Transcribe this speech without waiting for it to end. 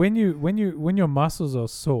When your muscles are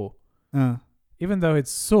sore, Uh, even though it's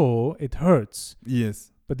sore, it hurts.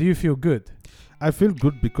 yes. But do you feel good? I feel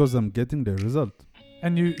good because I'm getting the result.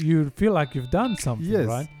 And you feel like you've done something, Yes.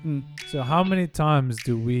 right? So how many times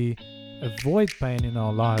do we avoid pain in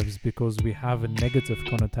our lives because we have a negative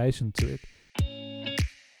connotation to it?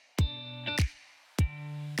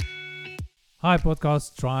 Hi,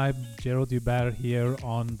 podcast tribe. Gerald Hubert here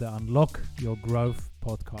on the Unlock Your Growth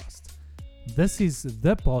podcast. This is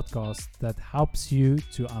the podcast that helps you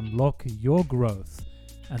to unlock your growth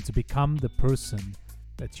and to become the person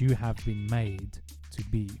that you have been made to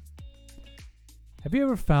be. Have you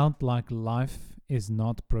ever felt like life is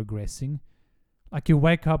not progressing? Like you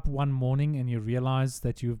wake up one morning and you realize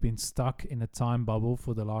that you've been stuck in a time bubble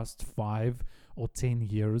for the last 5 or 10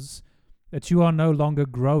 years, that you are no longer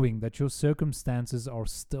growing, that your circumstances are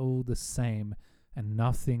still the same and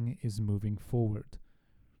nothing is moving forward.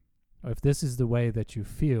 If this is the way that you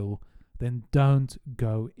feel, then don't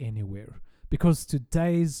go anywhere, because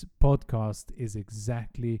today's podcast is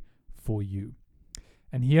exactly for you.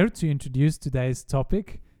 And here to introduce today's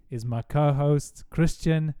topic is my co-host,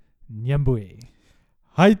 Christian Nyambue.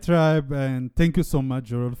 Hi, tribe, and thank you so much,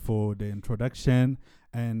 Gerald, for the introduction.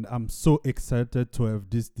 And I'm so excited to have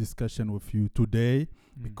this discussion with you today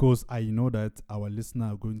because I know that our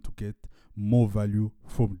listeners are going to get more value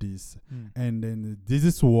from this. And then this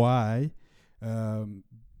is why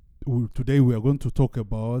today we are going to talk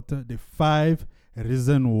about the 5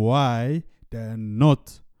 reasons why they are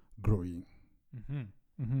not growing.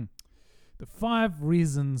 The 5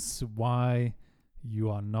 reasons why you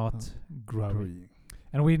are not growing.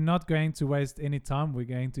 And we're not going to waste any time. We're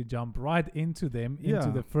going to jump right into them,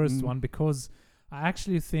 into the first one, because I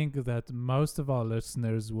actually think that most of our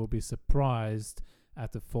listeners will be surprised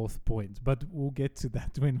at the 4th point. But we'll get to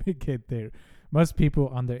that when we get there. Most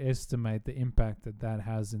people underestimate the impact that that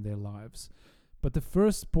has in their lives. But the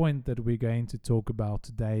first point that we're going to talk about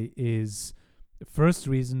today is the first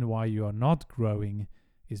reason why you are not growing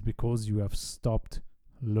is because you have stopped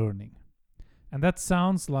learning. And that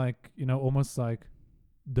sounds like, almost like,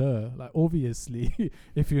 duh, like obviously,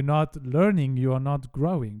 if you're not learning, you are not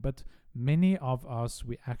growing. But many of us,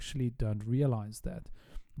 we actually don't realize that.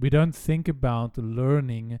 We don't think about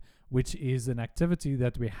learning, which is an activity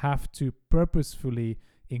that we have to purposefully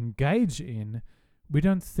engage in. We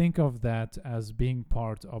don't think of that as being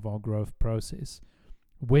part of our growth process.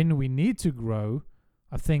 When we need to grow,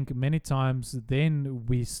 I think many times then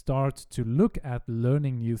we start to look at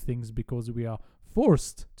learning new things because we are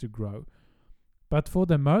forced to grow. But for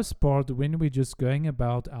the most part, when we're just going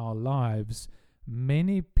about our lives,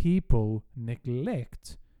 many people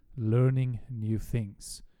neglect learning new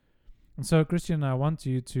things. And so, Christian, I want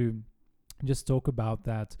you to just talk about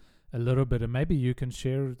that a little bit, and maybe you can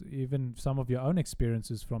share even some of your own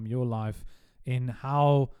experiences from your life in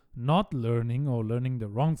how not learning or learning the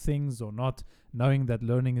wrong things or not knowing that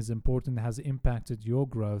learning is important has impacted your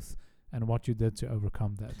growth and what you did to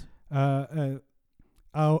overcome that.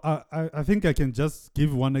 I think I can just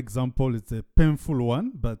give one example. It's a painful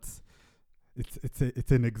one, but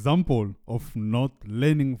it's an example of not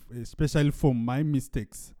learning, especially from my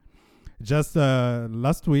mistakes. Just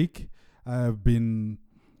last week, I've been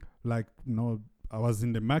I was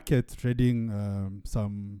in the market trading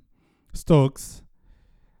some stocks.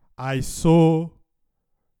 I saw,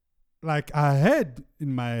 I had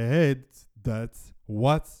in my head that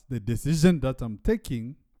what's the decision that I'm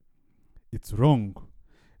taking, it's wrong.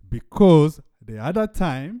 Because the other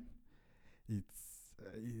time,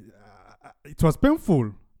 it was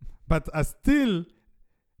painful, but I still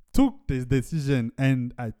took this decision,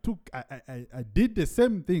 and I did the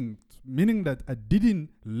same thing, meaning that I didn't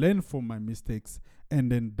learn from my mistakes,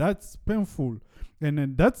 and then that's painful, and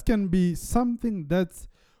then that can be something that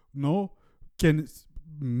can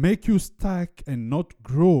make you stuck and not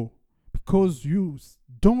grow because you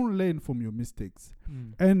don't learn from your mistakes.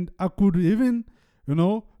 And I could even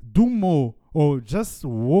do more or just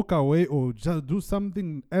walk away or just do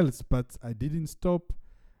something else, but I didn't stop.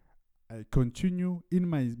 I continue in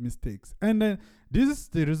my mistakes. And then this is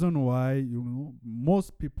the reason why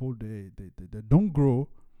most people they don't grow,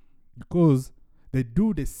 because they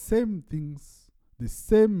do the same things, the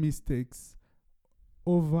same mistakes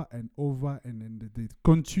over and over, and then they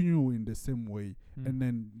continue in the same way. And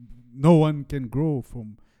then no one can grow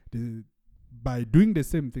by doing the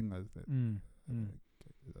same thing as that.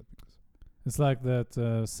 It's like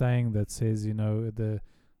that saying that says, the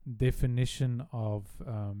definition of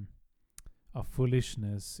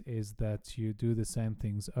foolishness is that you do the same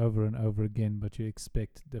things over and over again, but you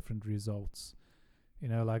expect different results.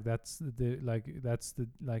 Like that's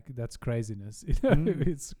craziness.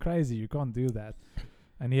 It's crazy. You can't do that.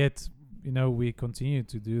 And yet, we continue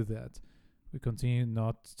to do that. We continue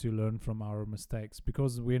not to learn from our mistakes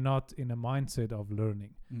because we're not in a mindset of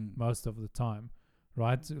learning most of the time,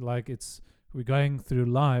 right? Like we're going through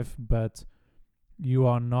life, but you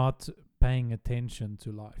are not paying attention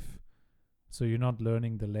to life. So you're not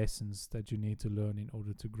learning the lessons that you need to learn in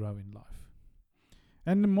order to grow in life.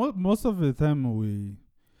 And most of the time we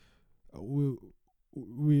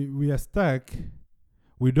are stuck.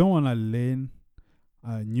 We don't want to learn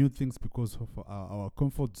new things because of our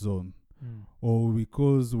comfort zone. Or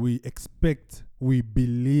because we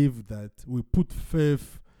believe that we put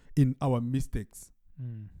faith in our mistakes.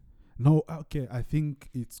 No, okay, I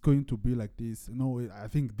think it's going to be like this. No, I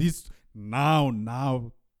think this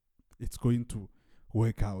now it's going to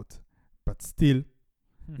work out. But still,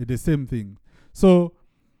 it's the same thing. So,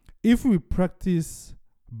 if we practice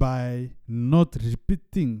by not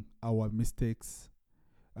repeating our mistakes,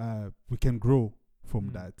 we can grow from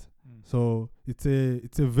that. So it's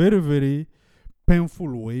a very, very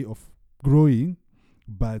painful way of growing,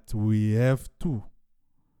 but we have to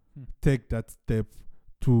take that step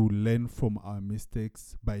to learn from our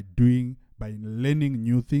mistakes by learning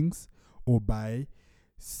new things, or by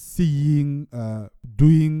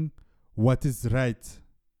doing what is right.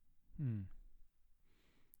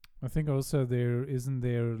 I think also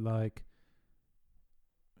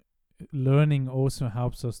learning also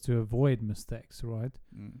helps us to avoid mistakes, right?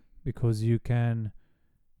 Because you can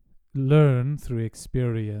learn through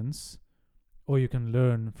experience, or you can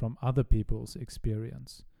learn from other people's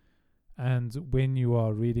experience. And when you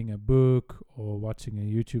are reading a book or watching a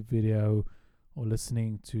YouTube video or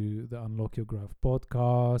listening to the Unlock Your Growth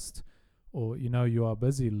podcast, or you are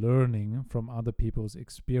busy learning from other people's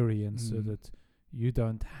experience so that you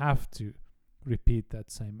don't have to repeat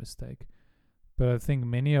that same mistake. But I think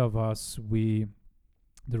many of us, the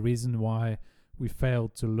reason why we fail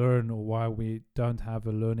to learn, or why we don't have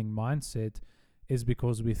a learning mindset, is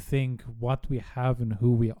because we think what we have and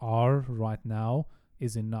who we are right now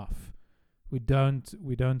is enough. We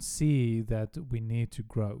don't see that we need to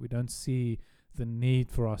grow. We don't see the need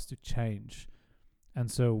for us to change. And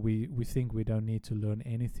so we think we don't need to learn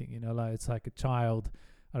anything. It's like a child.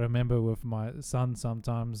 I remember with my son,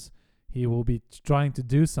 sometimes he will be trying to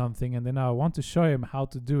do something, and then I want to show him how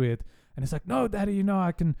to do it. And he's like, "No, Daddy,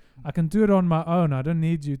 I can do it on my own. I don't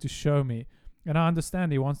need you to show me." And I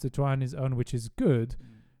understand he wants to try on his own, which is good.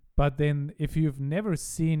 But then if you've never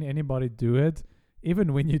seen anybody do it,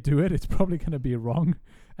 even when you do it, it's probably going to be wrong.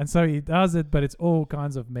 And so he does it, but it's all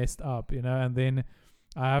kinds of messed up, and then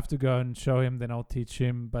I have to go and show him, then I'll teach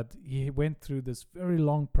him. But he went through this very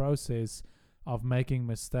long process of making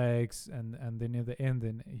mistakes, and then in the end,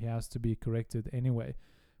 then he has to be corrected anyway.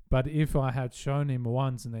 But if I had shown him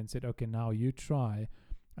once and then said, "Okay, now you try,"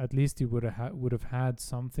 at least he would have had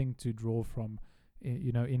something to draw from,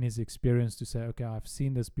 in his experience, to say, "Okay, I've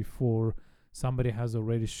seen this before. Somebody has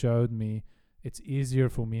already showed me. It's easier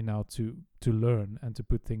for me now to learn and to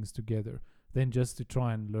put things together than just to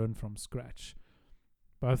try and learn from scratch."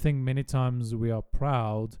 But I think many times we are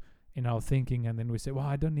proud in our thinking, and then we say, "Well,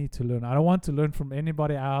 I don't need to learn. I don't want to learn from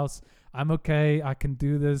anybody else. I'm okay. I can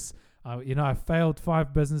do this. I failed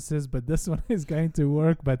 5 businesses, but this one is going to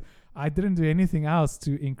work. But I didn't do anything else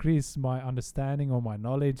to increase my understanding or my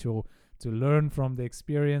knowledge, or to learn from the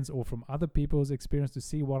experience or from other people's experience to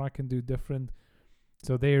see what I can do different."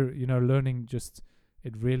 So learning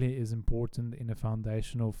it really is important in a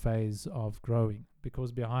foundational phase of growing,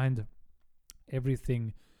 because behind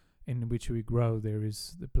everything in which we grow, there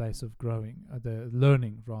is the place of growing, the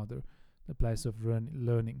learning rather, the place of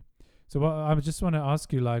learning. So I just want to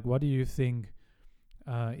ask you, what do you think,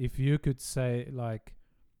 if you could say,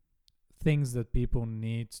 things that people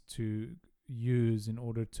need to use in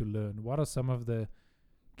order to learn? What are some of the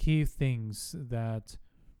key things that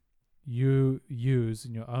you use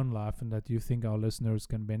in your own life and that you think our listeners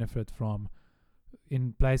can benefit from,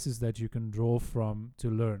 in places that you can draw from to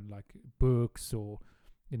learn, like books, or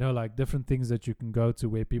different things that you can go to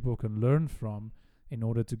where people can learn from in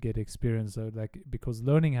order to get experience? So because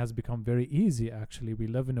learning has become very easy. Actually, we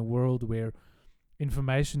live in a world where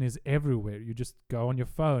information is everywhere. You just go on your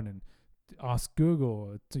phone and ask Google,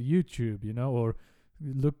 or to YouTube, or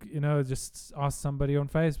look, just ask somebody on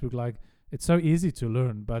Facebook. It's so easy to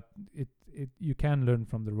learn, but you can learn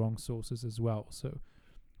from the wrong sources as well. So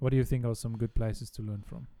what do you think are some good places to learn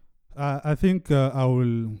from? I think I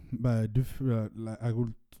will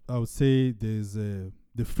say there's the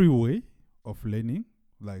free way of learning,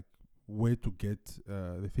 where to get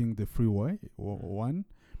the free way, one.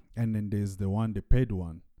 and then there's the paid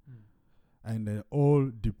one. And they all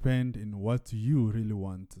depend in what you really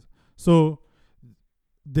want. So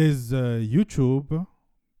there's YouTube.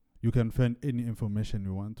 You can find any information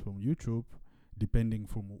you want from YouTube, depending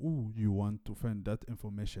from who you want to find that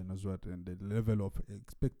information as well, and the level of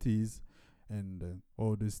expertise and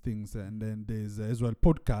all these things. And then there's as well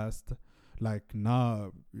podcast, like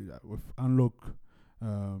now with Unlock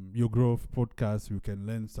Your Growth podcast, you can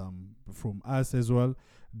learn some from us as well.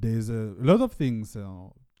 There's a lot of things.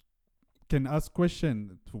 Can ask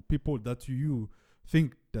questions to people that you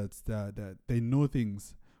think that they know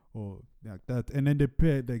things or like that. And then the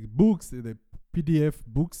books, the PDF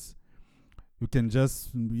books, you can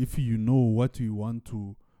just, if you know what you want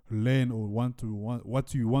to learn or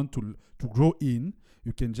what you want to grow in,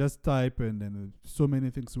 you can just type, and then so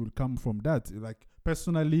many things will come from that. Like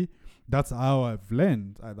personally, that's how I've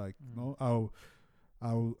learned. I like,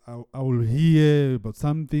 I will hear about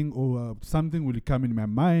something, or something will come in my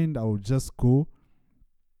mind. I will just go.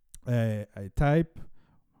 I type.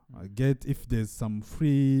 I get, if there's some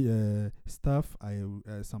free stuff.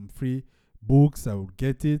 Some free books. I will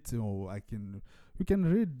get it, or you can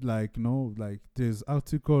read, like like there's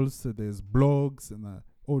articles, there's blogs, and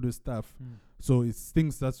all the stuff. So it's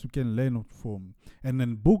things that you can learn from, and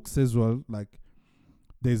then books as well. Like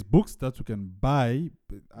there's books that you can buy.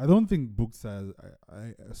 I don't think books are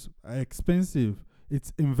expensive.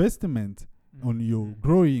 It's investment on your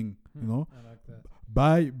growing, I like that.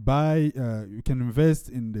 Buy you can invest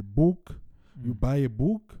in the book. You buy a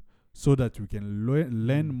book so that you can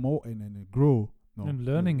learn more and then grow. And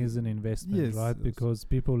learning is an investment, yes, right? yes. Because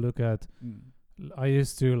people look at, I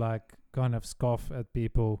used to like kind of scoff at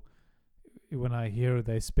people when I hear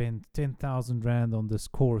they spend 10,000 Rand on this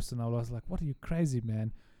course, and I was like, what are you, crazy,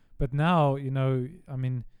 man? But now, I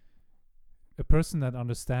mean, a person that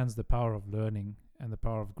understands the power of learning and the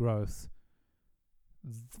power of growth,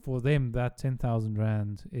 for them, that 10,000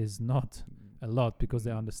 Rand is not a lot, because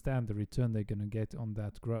they understand the return they're going to get on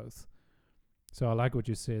that growth. So I like what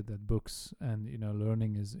you said, that books and,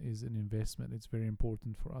 learning is an investment. It's very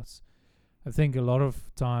important for us. I think a lot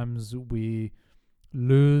of times we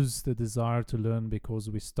lose the desire to learn because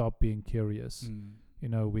we stop being curious.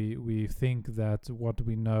 We think that what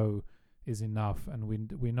we know is enough, and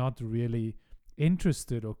we're not really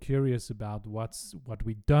interested or curious about what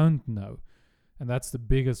we don't know. And that's the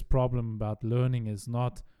biggest problem about learning, is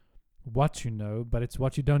not what you know, but it's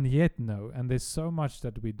what you don't yet know. And there's so much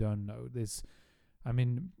that we don't know. There's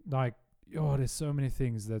so many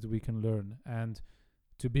things that we can learn, and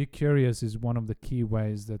to be curious is one of the key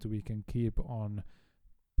ways that we can keep on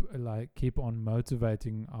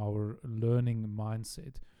motivating our learning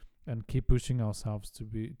mindset, and keep pushing ourselves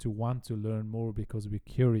to want to learn more, because we're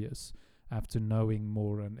curious after knowing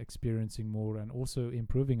more and experiencing more, and also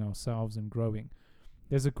improving ourselves and growing.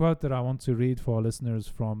 There's a quote that I want to read for our listeners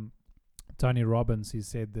from Tony Robbins. He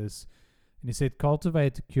said this, and he said,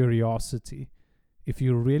 cultivate curiosity. If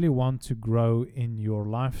you really want to grow in your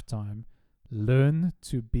lifetime, learn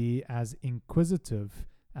to be as inquisitive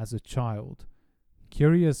as a child.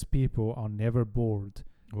 Curious people are never bored.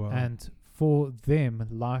 Wow. And for them,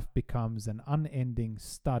 life becomes an unending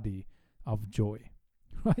study of joy.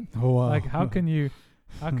 Right? Oh, wow. Like, how can you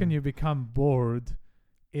become bored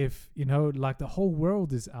if, like, the whole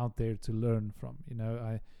world is out there to learn from?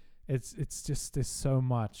 It's just, there's so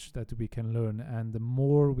much that we can learn, and the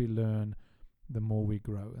more we learn, the more we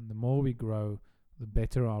grow, and the more we grow, the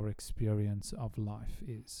better our experience of life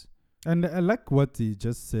is. And I like what he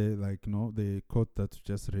just said, like, the quote that you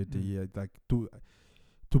just read here, like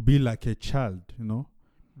to be like a child,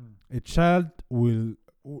 A child will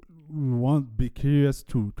want be curious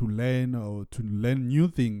to learn, or to learn new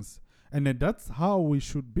things. And then that's how we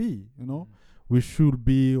should be, We should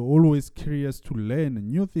be always curious to learn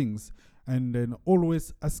new things, and then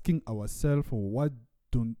always asking ourselves,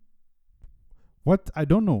 what I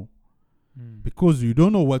don't know. Because you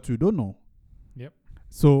don't know what you don't know. Yep.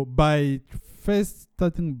 So by first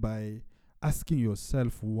starting by asking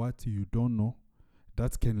yourself what you don't know,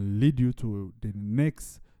 that can lead you to the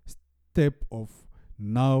next step of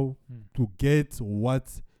now to get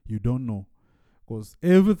what you don't know. Because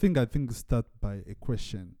everything, I think, starts by a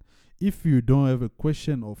question. If you don't have a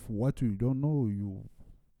question of what you don't know, you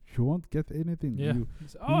won't get anything. Yeah.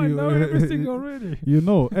 I know everything already.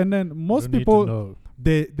 And then most people,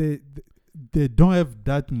 they don't have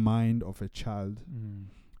that mind of a child.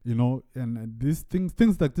 And these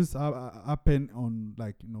things like this happen on,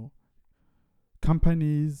 like,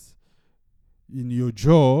 companies, in your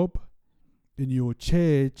job, in your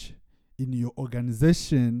church, in your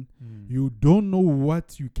organization. You don't know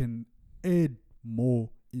what you can add more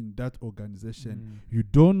in that organization. You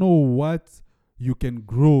don't know what you can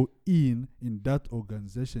grow in that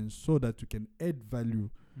organization, so that you can add value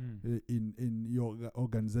in your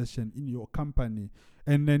organization, in your company.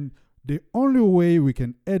 And then the only way we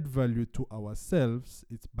can add value to ourselves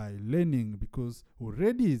is by learning, because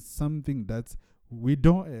already it's something that we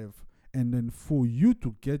don't have. And then for you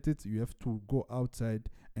to get it, you have to go outside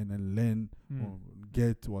and then learn or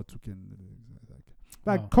get what you can.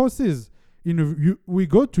 Like courses, we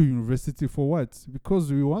go to university for what?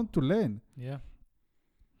 Because we want to learn. Yeah.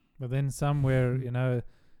 But then somewhere,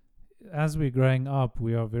 as we're growing up,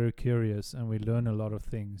 we are very curious and we learn a lot of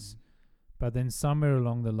things. But then somewhere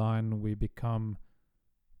along the line, we become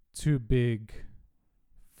too big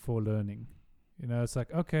for learning. It's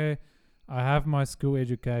like, okay, I have my school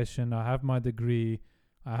education, I have my degree,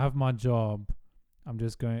 I have my job. I'm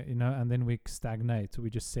just going, and then we stagnate.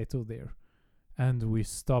 We just settle there and we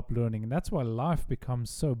stop learning. And that's why life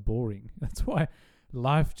becomes so boring. That's why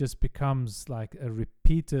life just becomes like a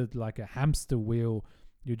repeated, like a hamster wheel.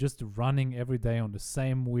 You're just running every day on the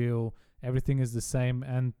same wheel. Everything is the same.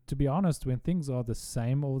 And to be honest, when things are the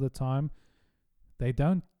same all the time, they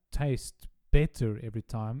don't taste better every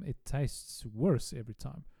time. It tastes worse every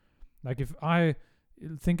time. Like if I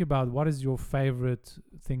think about what is your favorite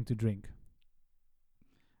thing to drink?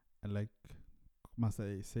 Must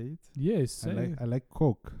I say it? Yes. I like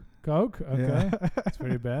Coke. Coke? Okay. Yeah. It's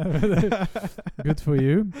very bad. Good for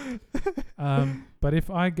you. But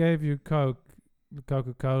if I gave you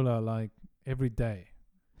Coca-Cola like every day,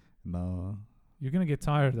 no, you're going to get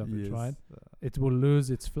tired of it, right? It will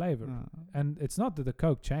lose its flavor. And it's not that the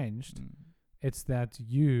Coke changed. It's that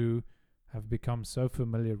you have become so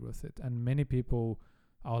familiar with it. And many people,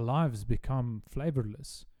 our lives become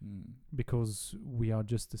flavorless because we are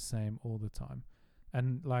just the same all the time.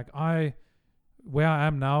 And like where I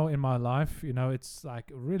am now in my life, it's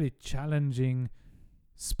like a really challenging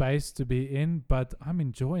space to be in, but I'm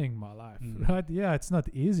enjoying my life, right? Yeah, it's not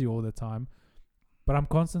easy all the time, but I'm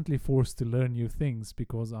constantly forced to learn new things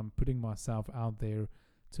because I'm putting myself out there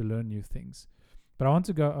to learn new things. But I want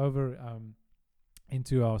to go over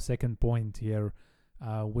into our second point here,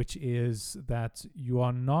 which is that you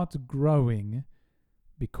are not growing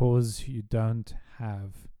because you don't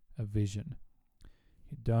have a vision.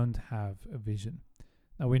 You don't have a vision.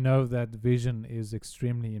 Now we know that vision is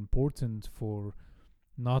extremely important for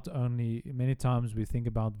not only, many times we think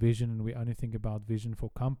about vision and we only think about vision for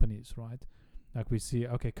companies, right? Like we see,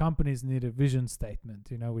 okay, companies need a vision statement,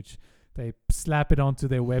 which they slap it onto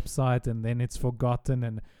their website and then it's forgotten,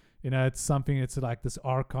 and it's something, it's like this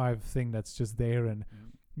archive thing that's just there, and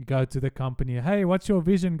you go to the company, hey, what's your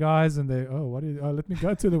vision, guys? And they, let me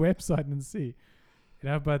go to the website and see.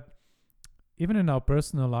 But even in our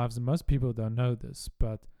personal lives, and most people don't know this,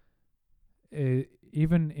 but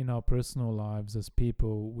even in our personal lives as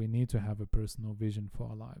people, we need to have a personal vision for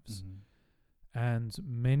our lives. And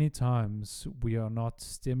many times we are not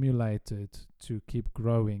stimulated to keep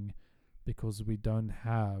growing because we don't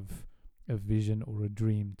have a vision or a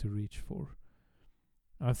dream to reach for.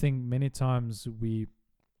 I think many times we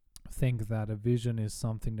think that a vision is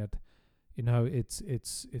something that,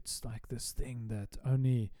 it's like this thing that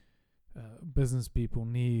only business people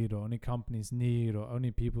need, or only companies need, or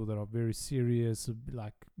only people that are very serious,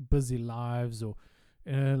 like busy lives, or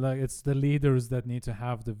like it's the leaders that need to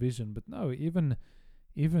have the vision. But no,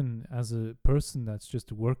 even as a person that's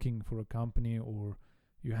just working for a company, or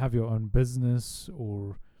you have your own business,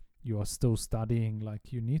 or you are still studying,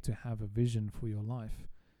 like you need to have a vision for your life.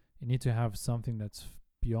 You need to have something that's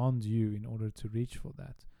beyond you in order to reach for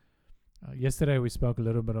that. Yesterday we spoke a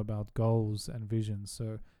little bit about goals and vision.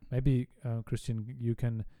 So maybe Christian, you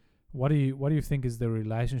can. What do you think is the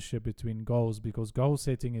relationship between goals? Because goal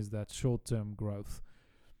setting is that short-term growth.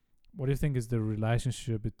 What do you think is the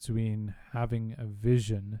relationship between having a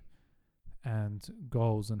vision and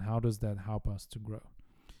goals, and how does that help us to grow?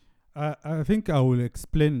 I think I will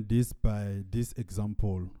explain this by this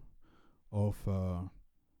example of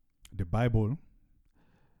the Bible.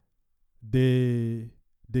 They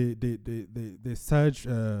search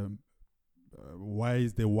the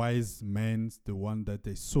wise men, the one that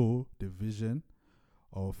they saw the vision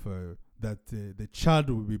of that the child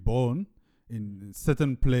will be born in a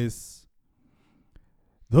certain place.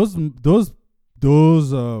 Those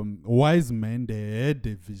wise men, they had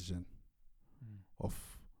the vision of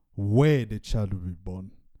where the child will be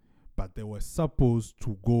born, but they were supposed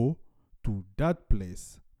to go to that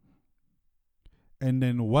place. And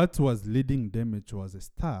then what was leading them, it was a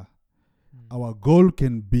star. Our goal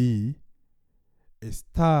can be a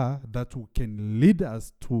star that can lead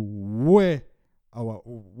us to where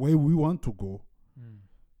we want to go.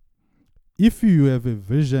 if you have a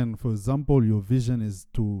vision, for example, your vision is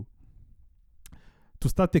to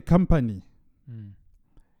start a company.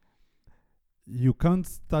 You can't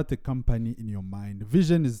start a company in your mind.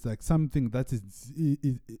 Vision is like something that is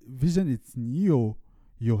vision is in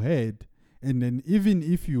your head, and then even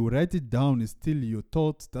if you write it down, it's still your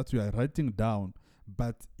thoughts that you are writing down,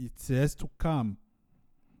 but it has to come.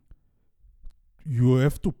 You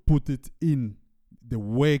have to put it in the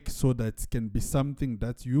work so that it can be something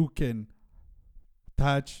that you can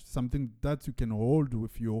touch, something that you can hold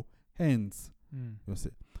with your hands. You see.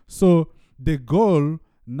 So the goal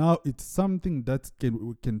now, it's something that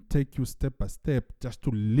can take you step by step just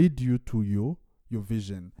to lead you to your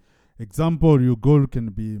vision. Example, your goal can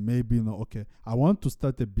be maybe, okay, I want to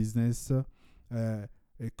start a business. I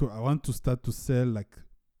want to start to sell like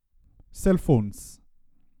cell phones.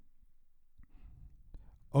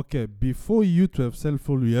 Okay, before you to have cell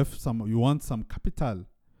phone, you want some capital.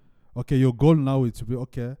 Okay, your goal now is to be,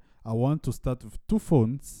 okay, I want to start with 2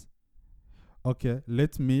 phones. Okay,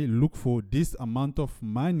 let me look for this amount of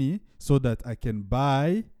money so that I can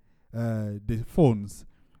buy the phones.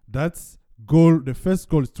 That's goal. The first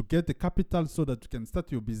goal is to get the capital so that you can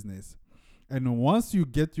start your business. And once you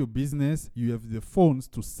get your business, you have the phones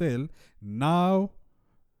to sell. Now,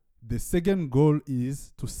 the second goal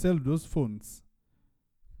is to sell those phones.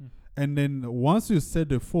 And then once you sell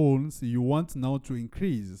the phones, you want now to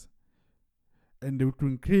increase. And to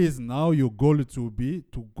increase, now your goal to be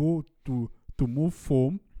to go to move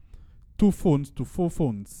from 2 phones to 4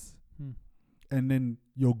 phones. And then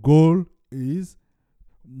your goal is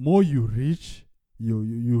more you reach your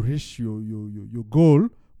goal,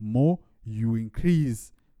 more you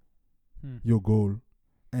increase your goal.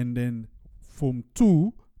 And then from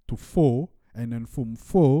 2 to 4, and then from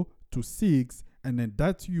 4 to 6, and then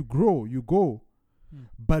that you grow, you go.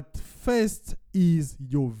 But first is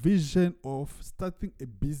your vision of starting a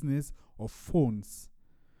business of phones.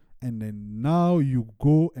 And then now you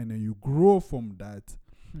go and then you grow from that.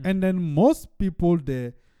 And then most people,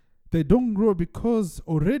 they don't grow because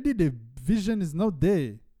already the vision is not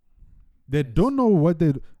there. They don't know what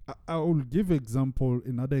they... I will give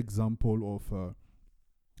another example of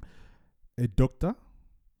a doctor.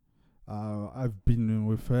 I've been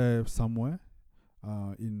with her somewhere.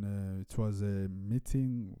 It was a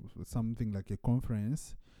meeting, something like a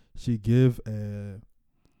conference. She gave a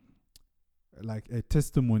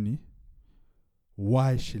testimony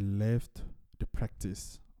why she left the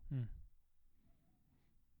practice.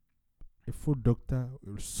 A full doctor,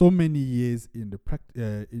 so many years in the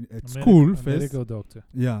at school first. Medical doctor.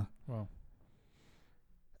 Yeah. Wow.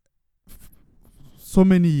 So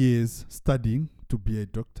many years studying to be a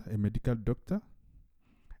doctor, a medical doctor.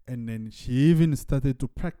 And then she even started to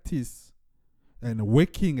practice and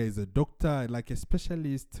working as a doctor, like a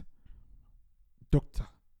specialist doctor,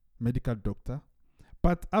 medical doctor.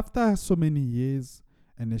 But after so many years,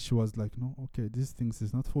 and then she was like, no, okay, these things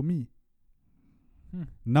is not for me.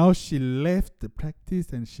 Now she left the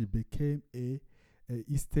practice and she became a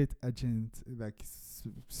estate agent, like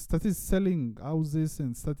started selling houses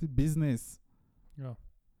and started business. Yeah.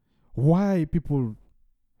 Why people?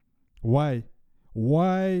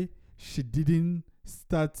 Why she didn't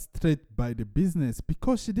start straight by the business?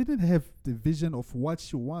 Because she didn't have the vision of what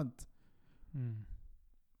she want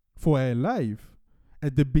for her life.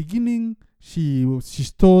 At the beginning, she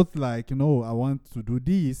thought like, I want to do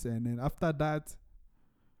this, and then after that,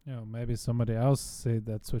 maybe somebody else said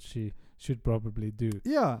that's what she should probably do.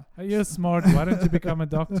 Yeah, you're smart. Why don't you become a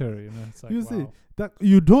doctor? It's like, you see that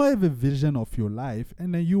you don't have a vision of your life,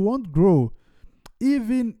 and then you won't grow.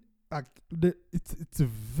 Even it's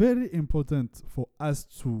very important for us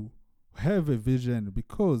to have a vision,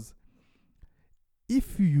 because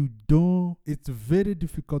if you don't, it's very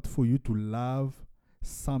difficult for you to love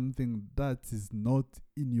something that is not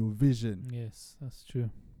in your vision. Yes, that's true.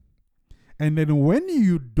 And then when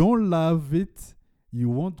you don't love it, you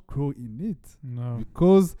won't grow in it. No.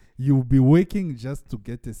 Because you'll be working just to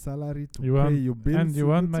get a salary to pay your bills. And you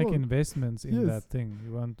won't make investments in that thing.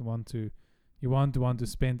 You won't want to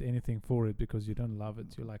spend anything for it because you don't love it.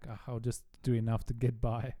 You're like, I'll just do enough to get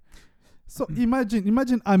by. So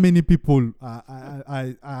imagine how many people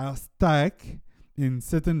are stuck in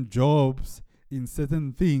certain jobs, in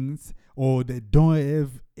certain things, or they don't have,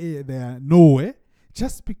 they are nowhere,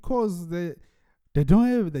 just because they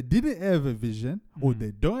didn't have a vision, or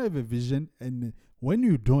they don't have a vision. And when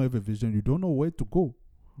you don't have a vision, you don't know where to go.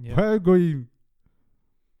 Yeah. Where are you going?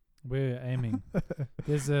 We're aiming.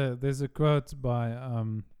 There's a quote by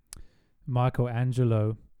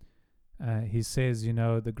Michelangelo. He says,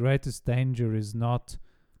 the greatest danger is not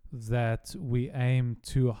that we aim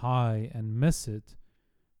too high and miss it,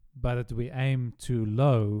 but that we aim too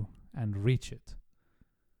low and reach it.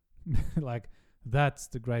 Like, that's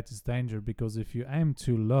the greatest danger, because if you aim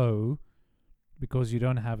too low because you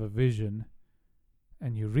don't have a vision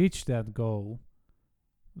and you reach that goal,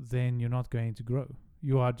 then you're not going to grow.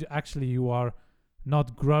 You are you are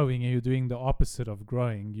not growing, and you're doing the opposite of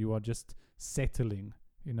growing. You are just settling.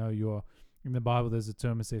 You're in the Bible, there's a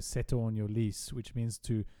term that says settle on your lease, which means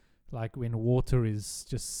to, like, when water is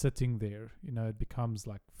just sitting there, it becomes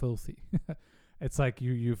like filthy. It's like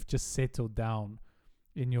you've just settled down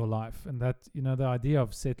in your life. And that, the idea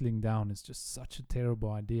of settling down is just such a terrible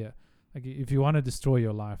idea. Like, if you want to destroy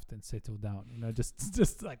your life, then settle down.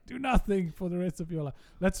 Just like do nothing for the rest of your life.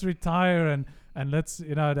 Let's retire and let's,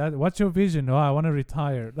 what's your vision? Oh, I want to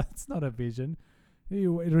retire. That's not a vision.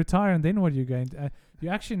 You retire, and then what are you going to? You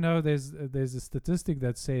actually know there's a statistic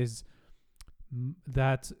that says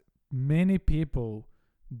that many people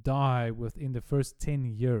die within the first 10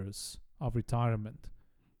 years of retirement.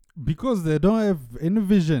 Because they don't have any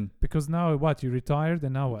vision. Because now what? You retired,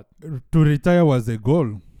 and now what? To retire was a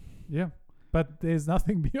goal. Yeah, but there's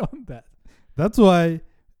nothing beyond that. That's why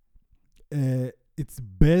it's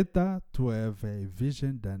better to have a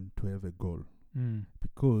vision than to have a goal.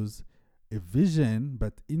 Because a vision,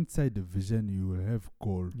 but inside the vision you will have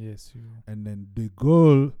goal. Yes, and then the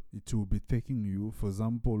goal, it will be taking you. For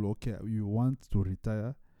example, okay, you want to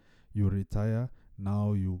retire, you retire.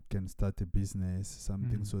 Now you can start a business,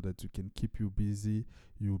 something so that you can keep you busy.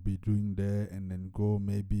 You'll be doing there, and then go.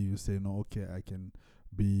 Maybe you say, no, okay, I can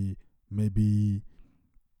be maybe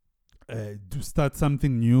to start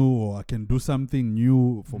something new, or I can do something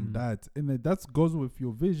new from that. And that goes with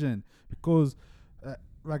your vision, because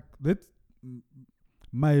like that,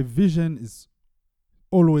 my vision is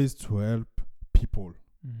always to help people.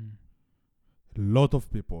 A lot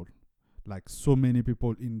of people, like so many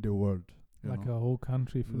people in the world. Like a whole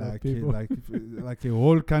country full of like people. Like a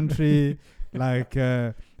whole country, like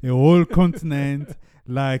a whole continent,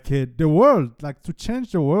 like the world, like to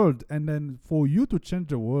change the world. And then for you to change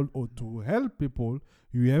the world or to help people,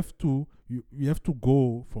 you have to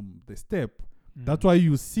go from the step. That's why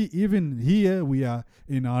you see, even here we are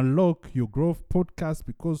in Unlock Your Growth podcast,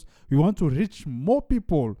 because we want to reach more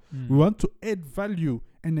people. We want to add value,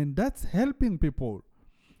 and then that's helping people.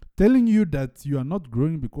 Telling you that you are not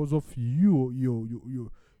growing because of your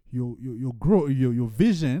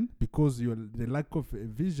vision, because you're the lack of a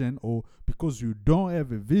vision, or because you don't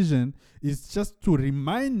have a vision, is just to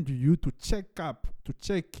remind you to check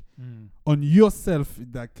on yourself.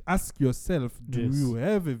 Like, ask yourself, do you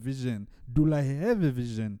have a vision? Do I have a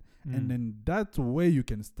vision? And then that way you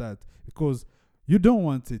can start, because you don't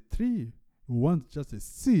want a tree, you want just a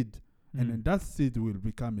seed. And then that seed will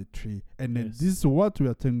become a tree. And then this is what we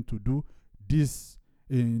are trying to do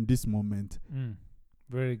in this moment.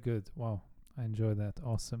 Very good. Wow. I enjoy that.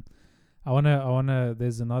 Awesome. I wanna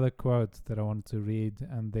there's another quote that I want to read,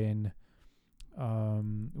 and then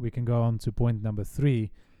we can go on to point number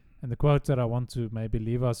 3. And the quote that I want to maybe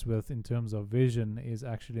leave us with in terms of vision is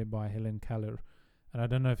actually by Helen Keller. And I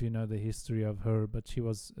don't know if you know the history of her, but she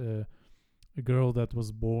was a girl that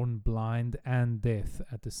was born blind and deaf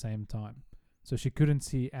at the same time. So she couldn't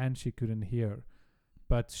see and she couldn't hear.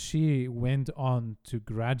 But she went on to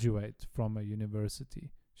graduate from a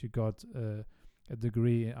university. She got a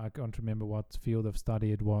degree. I can't remember what field of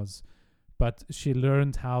study it was. But she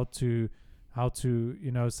learned how to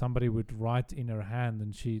somebody would write in her hand,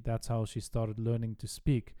 and that's how she started learning to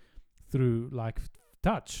speak, through like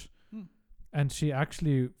touch. And she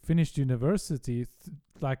actually finished university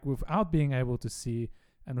like without being able to see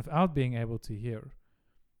and without being able to hear.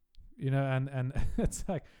 And it's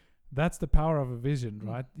like, that's the power of a vision,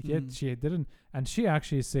 right? Yet she didn't. And she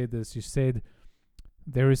actually said this. She said,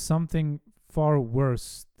 there is something far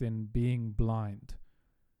worse than being blind,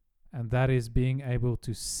 and that is being able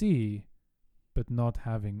to see but not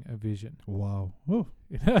having a vision. Wow.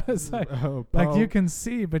 It's like you can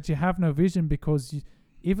see, but you have no vision, because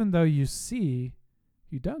even though you see,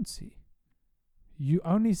 you don't see. You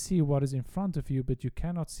only see what is in front of you, but you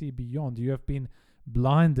cannot see beyond. You have been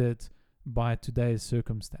blinded by today's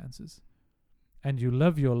circumstances. And you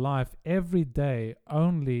live your life every day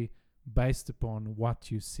only based upon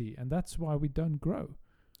what you see. And that's why we don't grow.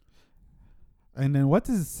 And then what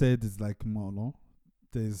is said is like,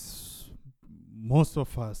 there's most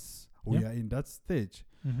of us, we are in that stage.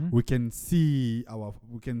 We can see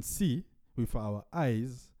with our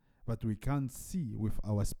eyes, but we can't see with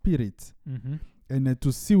our spirit. And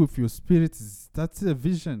to see with your spirit, that's a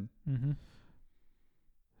vision.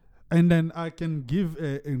 And then I can give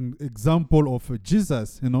an example of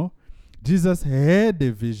Jesus, Jesus had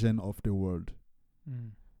a vision of the world.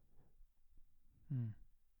 Mm. Mm.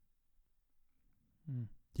 Mm.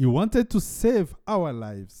 He wanted to save our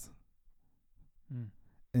lives. Mm.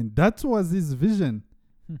 And that was his vision.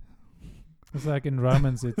 It's like in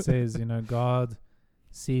Romans it says, God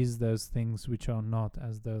sees those things which are not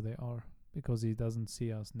as though they are, because he doesn't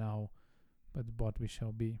see us now, but what we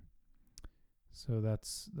shall be. So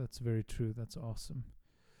that's very true. That's awesome.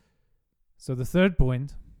 So the third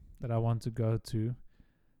point that I want to go to,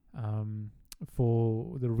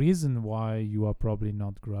 for the reason why you are probably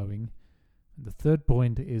not growing, the third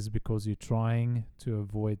point is because you're trying to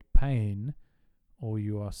avoid pain, or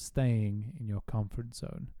you are staying in your comfort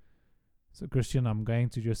zone. So Christian, I'm going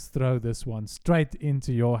to just throw this one straight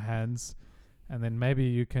into your hands, and then maybe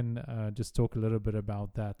you can just talk a little bit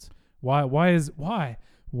about that.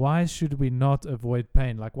 Why should we not avoid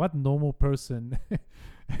pain? Like, what normal person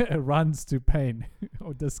runs to pain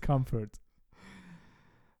or discomfort?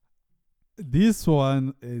 This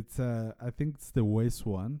one, I think it's the worst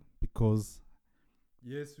one, because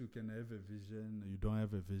yes, you can have a vision, you don't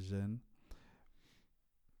have a vision,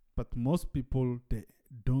 but most people, they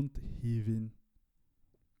don't even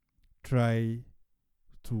try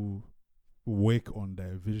to work on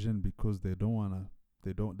their vision because they're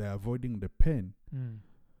avoiding the pain.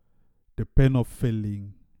 The pain of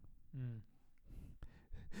failing,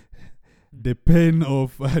 the pain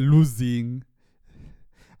of losing.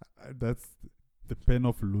 That's the pain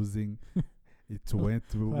of losing. It went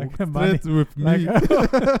like straight with me.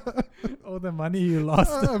 All the money you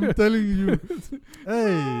lost. I'm telling you.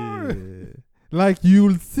 Hey, like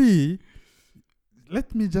you'll see.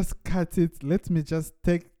 Let me just cut it. Let me just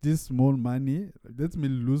take this small money. Let me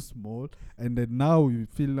lose small, and then now you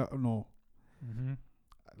feel like, no. Mm-hmm.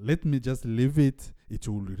 Let me just leave it. It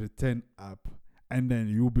will return up, and then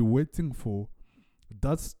you'll be waiting for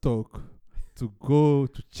that stock to go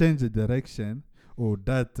to change the direction, or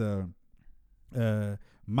that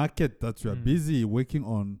market that you are busy working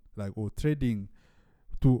on, like, or trading,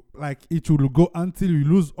 to, like, it will go until you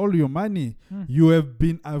lose all your money. You have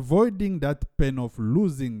been avoiding that pain of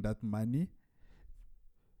losing that money,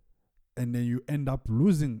 and then you end up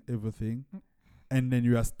losing everything, and then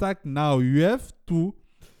you are stuck. Now you have to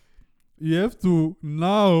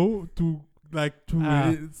now to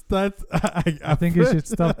start. I think you should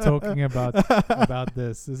stop talking about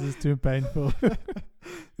this. This is too painful.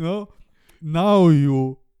 Now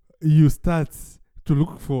you start to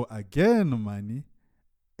look for again money,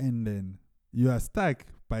 and then you are stuck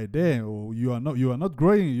by then, or you are not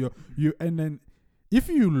growing. You and then if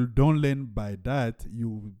you don't learn by that,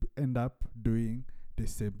 you end up doing the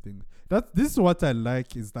same thing. This is what I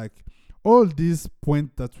like, is like all these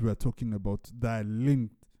points that we are talking about, they are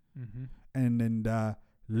linked. And then they're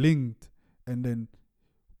linked, and then,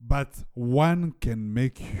 but one can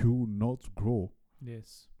make you not grow.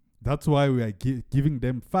 Yes. That's why we are giving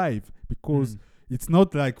them 5, because it's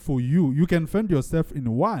not like for you. You can find yourself in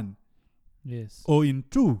 1, yes, or in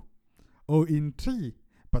 2, or in 3,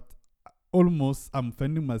 but almost I'm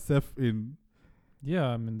finding myself in. Yeah,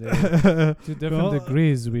 I mean, to different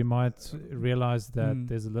degrees, we might realize that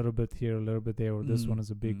there's a little bit here, a little bit there, or this one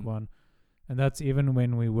is a big one. And that's even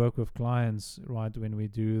when we work with clients, right? When we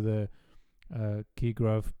do the key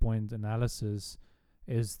growth point analysis,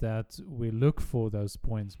 is that we look for those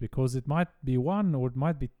points, because it might be 1 or it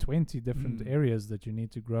might be 20 different areas that you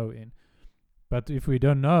need to grow in. But if we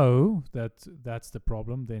don't know that that's the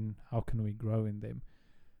problem, then how can we grow in them?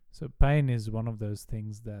 So pain is one of those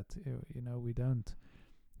things that we don't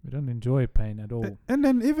enjoy pain at all. And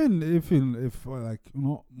then even if like,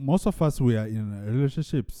 most of us, we are in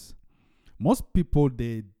relationships. Most people,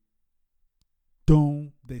 they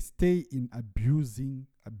stay in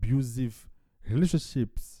abusive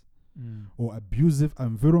relationships or abusive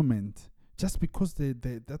environment, just because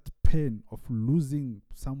that pain of losing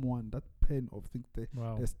someone, that pain of things,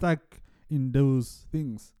 they're stuck in those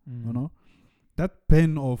things. That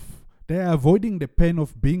pain of, they're avoiding the pain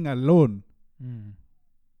of being alone.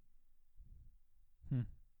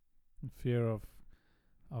 Fear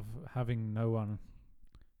of having no one.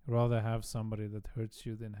 Rather have somebody that hurts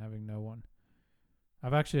you than having no one.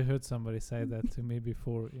 I've actually heard somebody say that to me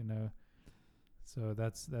before, so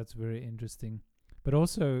that's very interesting. But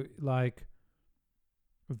also, like,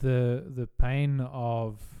 the pain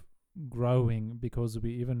of growing, because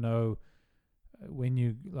we even know when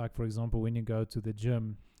you, like, for example, when you go to the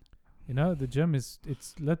gym, the gym it's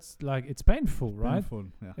painful, right? Painful,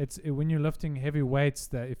 yeah. It's when you're lifting heavy weights,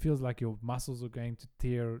 that it feels like your muscles are going to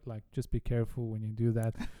tear. Like, just be careful when you do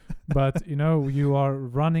that. But you are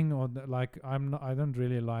running on like I don't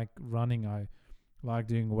really like running. I like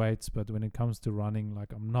doing weights, but when it comes to running,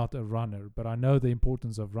 like I'm not a runner, but I know the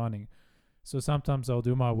importance of running. So sometimes I'll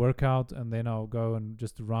do my workout and then I'll go and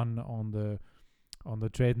just run on the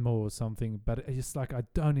treadmill or something, but it's just like I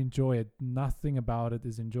don't enjoy it. Nothing about it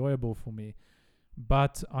is enjoyable for me.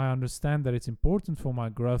 But I understand that it's important for my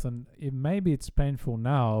growth, and maybe it's painful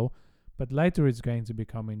now, but later it's going to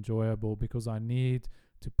become enjoyable because I need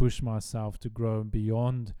to push myself to grow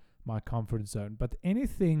beyond my comfort zone. But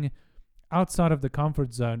anything outside of the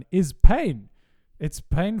comfort zone is pain. It's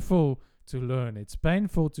painful to learn. It's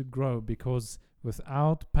painful to grow, because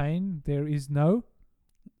without pain, there is no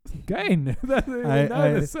gain.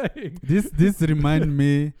 The saying. This remind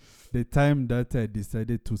me the time that I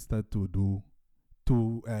decided to start to do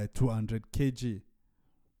 200 kg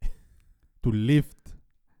to lift.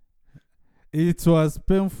 It was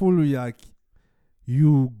painful. Like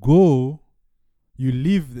you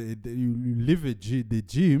leave the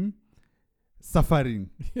gym suffering.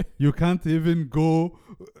 You can't even go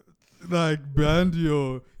like behind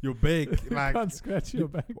your back. Like, can't scratch your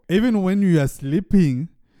back. Even when you are sleeping,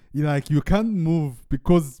 you can't move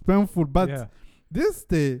because it's painful. But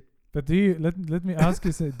But do you let me ask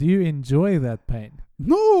you? Do you enjoy that pain?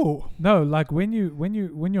 No. Like when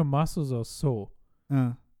your muscles are sore,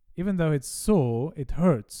 even though it's sore, it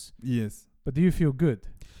hurts. Yes. But do you feel good?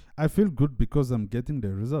 I feel good because I'm getting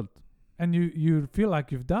the result. And you feel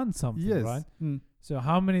like you've done something, yes. Right? So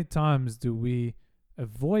how many times do we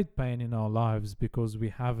avoid pain in our lives because we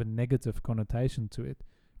have a negative connotation to it?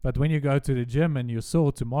 But when you go to the gym and you're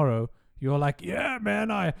sore tomorrow, you're like, yeah,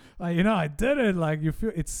 man, I did it. Like you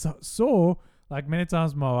feel it's sore. Like many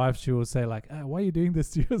times my wife, she will say like, why are you doing this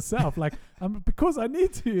to yourself? Like, because I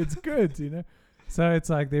need to, it's good, So it's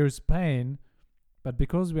like there is pain, but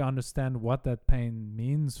because we understand what that pain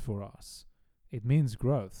means for us, it means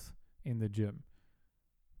growth in the gym.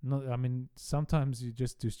 No, I mean, sometimes you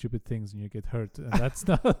just do stupid things and you get hurt, and that's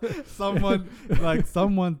not someone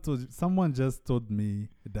just told me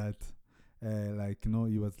that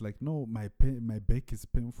he was like, no, my back is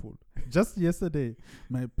painful. Just yesterday,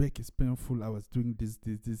 my back is painful. I was doing this,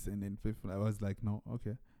 and then painful. I was like, no,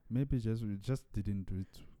 okay, maybe we just didn't do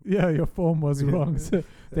it. Yeah, your form was wrong. So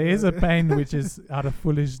there is a pain which is out of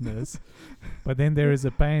foolishness, but then there is a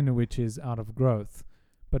pain which is out of growth.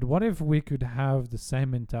 But what if we could have the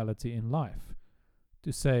same mentality in life?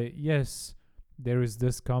 To say, yes, there is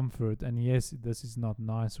discomfort, and yes, this is not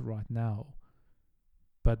nice right now.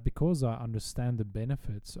 But because I understand the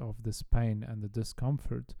benefits of this pain and the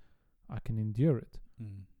discomfort, I can endure it.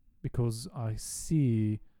 Because I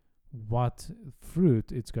see what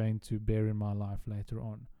fruit it's going to bear in my life later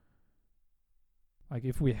on. Like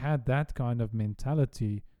if we had that kind of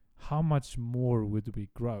mentality, how much more would we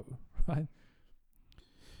grow, right?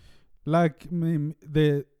 Like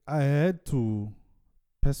I had to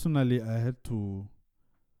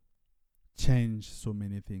change so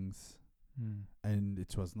many things, and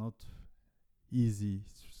it was not easy.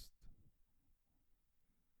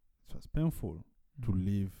 It was painful to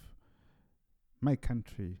leave my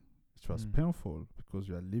country. It was painful because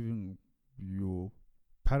you are leaving your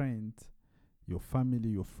parent, your family,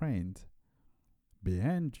 your friend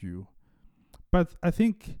behind you. But I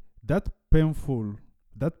think that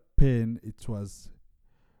pain, it was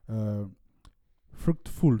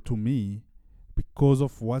fruitful to me because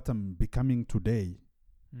of what I'm becoming today.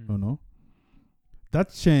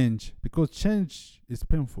 That change, because change is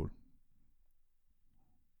painful.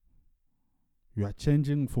 You are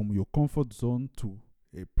changing from your comfort zone to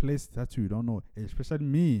a place that you don't know. Especially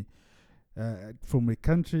me, from a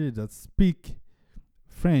country that speak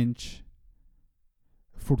French,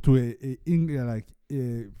 to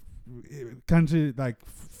a country like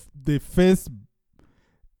the first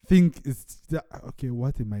thing is okay,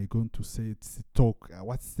 what am I going to say? It's talk.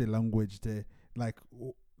 What's the language there? Like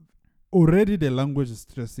already the language is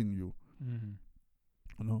stressing you.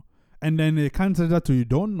 And then a country that you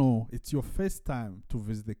don't know, it's your first time to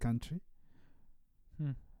visit the country.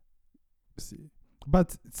 See,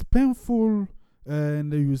 but it's painful.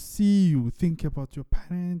 And you think about your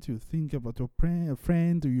parent, you think about your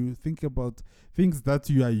friend, you think about things that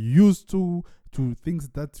you are used to things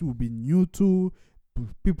that will be new to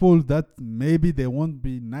people that maybe they won't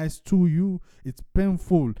be nice to you. It's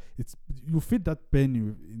painful. You feel that pain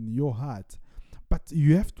in your heart, but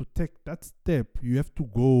you have to take that step. You have to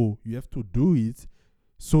go. You have to do it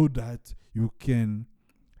so that you can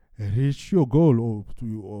reach your goal,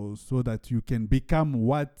 or so that you can become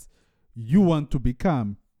what you want to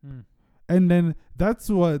become. And then that's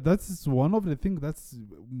one of the things that's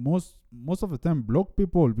most of the time block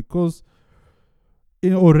people, because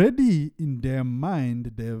already in their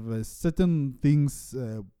mind they have certain things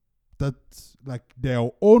that like their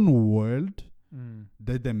own world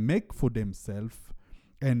that they make for themselves,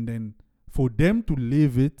 and then for them to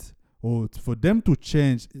live it or for them to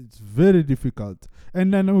change, it's very difficult.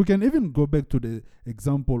 And then we can even go back to the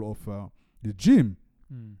example of the gym.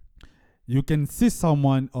 You can see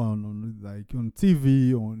someone on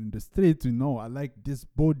TV or in the street, I like this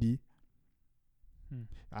body.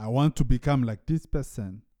 I want to become like this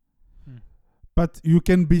person. But you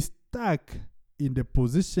can be stuck in the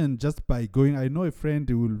position just by going. I know a friend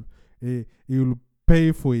who will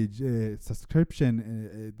pay for a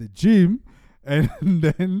subscription at the gym, and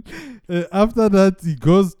then after that he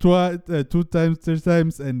goes 2 times, 3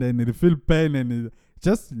 times, and then he feel pain and he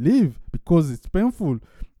just leave because it's painful.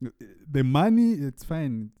 The money, it's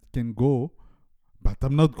fine, it can go, but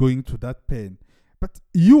I'm not going to that pain. But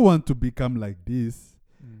you want to become like this,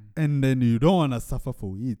 and then you don't want to suffer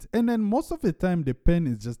for it. And then most of the time, the pain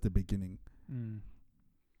is just the beginning.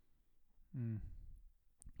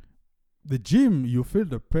 The gym, you feel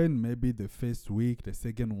the pain maybe the first week, the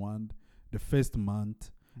second one, the first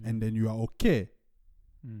month, and then you are okay.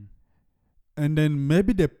 And then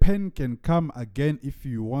maybe the pain can come again if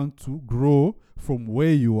you want to grow from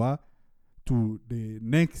where you are to the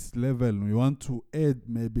next level. You want to add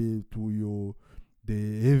maybe to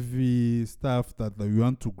the heavy stuff that you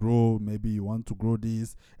want to grow. Maybe you want to grow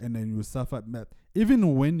this, and then you suffer. But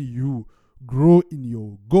even when you grow in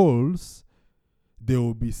your goals, there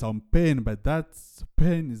will be some pain, but that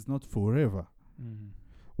pain is not forever.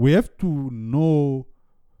 We have to know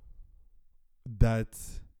that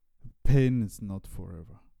pain is not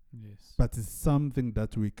forever. Yes. But it's something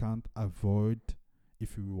that we can't avoid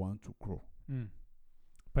if we want to grow.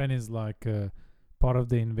 Pain is like part of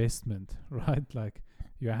the investment, right? Like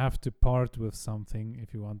you have to part with something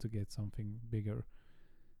if you want to get something bigger.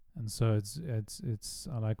 And so it's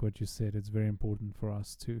I like what you said. It's very important for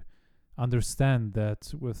us to understand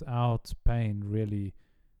that without pain, really,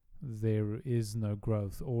 there is no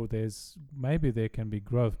growth, or there can be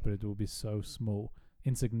growth, but it will be so small,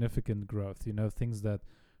 insignificant growth. Things that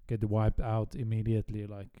get wiped out immediately.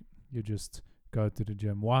 Like you just go to the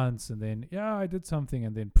gym once, and then I did something,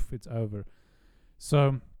 and then it's over.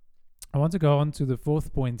 So I want to go on to the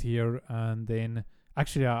fourth point here, and then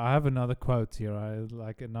actually I have another quote here. I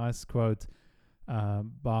like a nice quote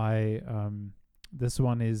by this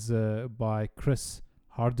one is by Chris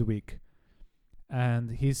Hardwick,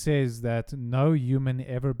 and he says that no human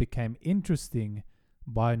ever became interesting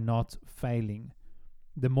by not failing.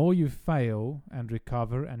 The more you fail and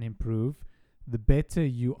recover and improve, the better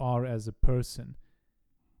you are as a person.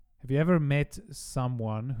 Have you ever met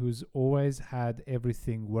someone who's always had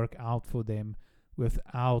everything work out for them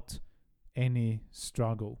without any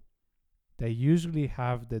struggle? They usually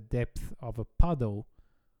have the depth of a puddle,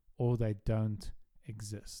 or they don't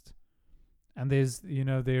exist. And there's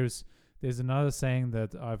another saying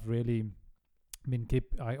that I've really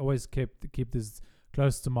I always keep this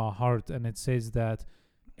close to my heart, and it says that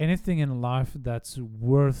anything in life that's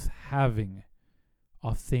worth having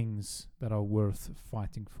are things that are worth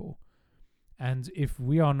fighting for. And if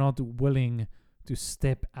we are not willing to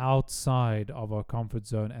step outside of our comfort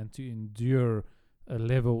zone and to endure a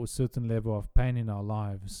certain level of pain in our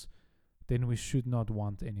lives, then we should not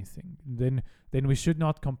want anything. Then we should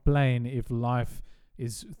not complain if life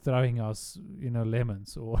is throwing us,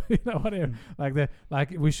 lemons or whatever like that.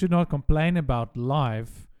 Like we should not complain about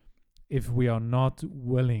life if we are not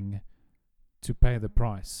willing to pay the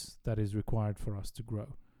price that is required for us to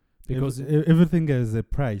grow. Because everything has a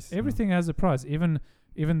price. Everything has a price. Even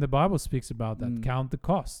the Bible speaks about that. Count the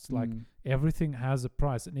costs. Like everything has a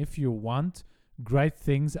price. And if you want great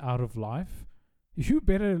things out of life, you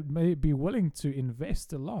better be willing to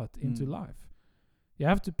invest a lot into life. You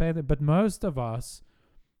have to pay that. But most of us,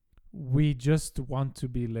 we just want to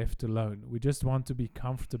be left alone. We just want to be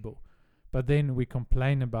comfortable. But then we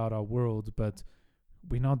complain about our world, but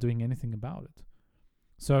we're not doing anything about it.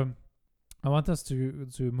 So I want us to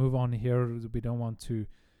move on here. We don't want to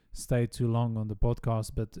stay too long on the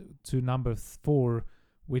podcast, but to number 4,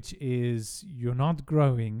 which is you're not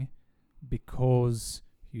growing because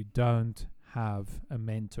you don't have a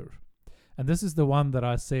mentor. And this is the one that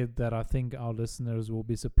I said that I think our listeners will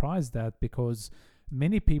be surprised at, because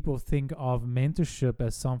many people think of mentorship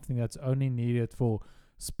as something that's only needed for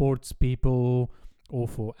sports people or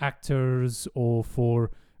for actors or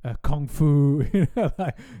for kung fu.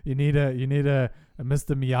 Like you need a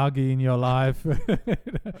Mr. Miyagi in your life,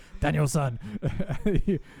 Daniel-san.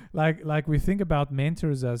 like we think about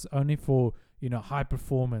mentors as only for high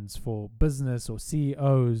performance, for business or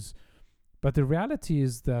CEOs, but the reality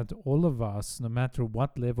is that all of us, no matter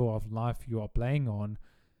what level of life you are playing on,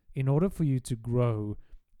 in order for you to grow,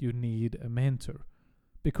 you need a mentor,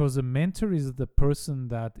 because a mentor is the person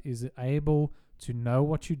that is able to know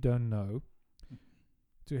what you don't know,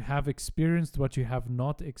 to have experienced what you have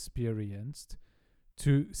not experienced,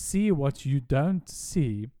 to see what you don't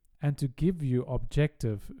see, and to give you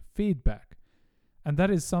objective feedback. And that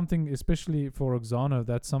is something, especially for Oxano,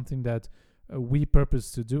 that's something that we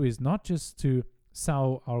purpose to do, is not just to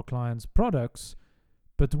sell our clients products,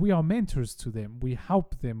 but we are mentors to them. We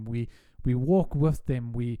help them. We walk with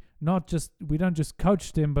them. We don't just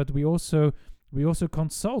coach them, but we also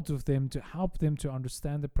consult with them to help them to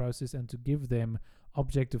understand the process and to give them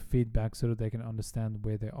objective feedback so that they can understand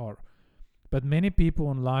where they are. But many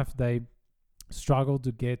people in life, they struggle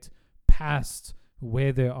to get past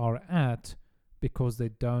where they are at because they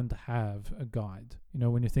don't have a guide.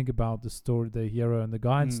 When you think about the story, the hero and the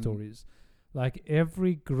guide stories, like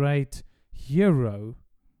every great hero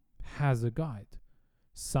has a guide.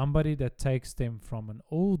 Somebody that takes them from an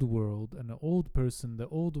old world, an old person, the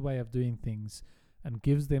old way of doing things, and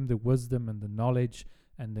gives them the wisdom and the knowledge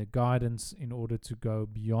and the guidance in order to go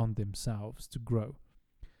beyond themselves, to grow.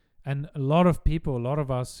 And a lot of people, a lot of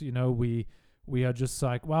us, we are just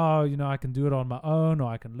like, well, I can do it on my own,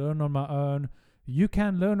 or I can learn on my own. You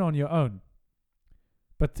can learn on your own.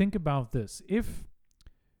 But think about this. If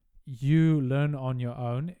you learn on your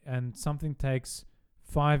own and something takes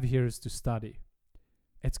 5 years to study,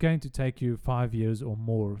 it's going to take you 5 years or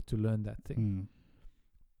more to learn that thing.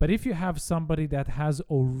 But if you have somebody that has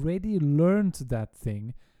already learned that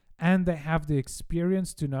thing and they have the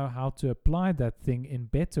experience to know how to apply that thing in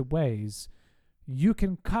better ways, you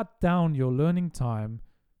can cut down your learning time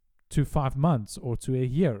to 5 months or to a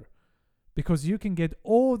year, because you can get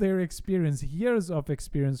all their experience, years of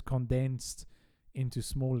experience, condensed into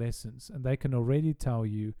small lessons, and they can already tell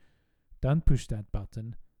you, don't push that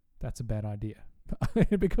button, that's a bad idea.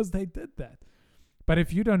 Because they did that. But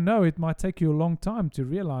if you don't know, it might take you a long time to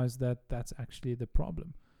realize that that's actually the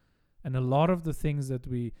problem. And a lot of the things that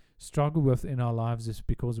we struggle with in our lives is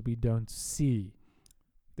because we don't see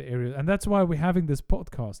the area. And that's why we're having this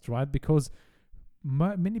podcast, right? Because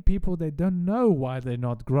many people, they don't know why they're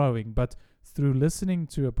not growing. But through listening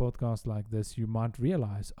to a podcast like this, you might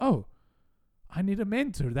realize, oh, I need a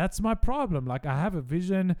mentor. That's my problem. Like, I have a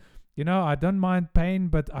vision, I don't mind pain,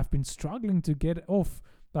 but I've been struggling to get off.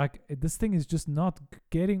 Like, this thing is just not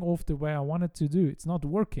getting off the way I want it to do. It's not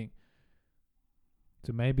working.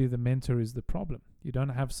 So maybe the mentor is the problem. You don't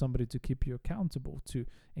have somebody to keep you accountable, to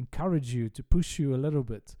encourage you, to push you a little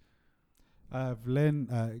bit. I've learned,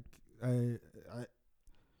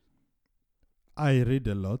 I read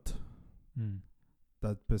a lot.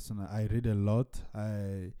 That person, I read a lot.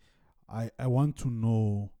 I want to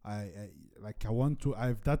know. I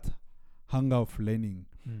have that hunger of learning.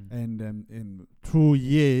 And in 2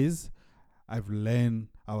 years, I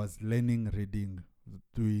was learning, reading,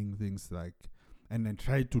 doing things like, and then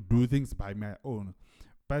try to do things by my own.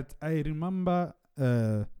 But I remember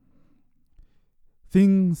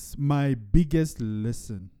my biggest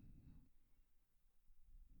lesson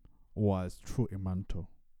was through Emanto.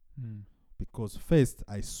 Because first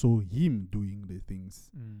I saw him doing the things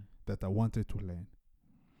that I wanted to learn.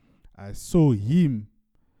 I saw him,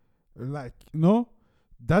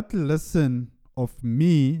 that lesson of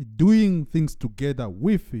me doing things together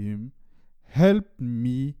with him helped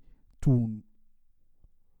me to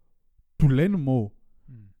learn more,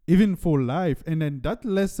 even for life. And then that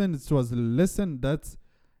lesson, it was a lesson that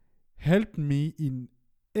helped me in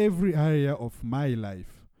every area of my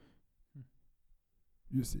life.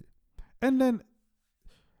 You see. And then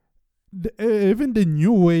even the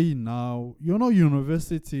new way now,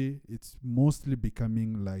 university, it's mostly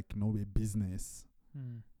becoming like, a business.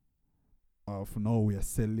 Of now we are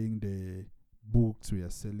selling the books, we are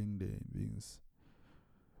selling the things.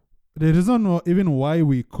 The reason even why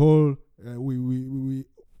we call, we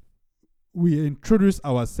introduce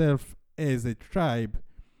ourselves as a tribe,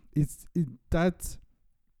 it's in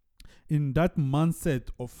that mindset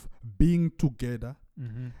of being together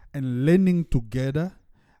and learning together,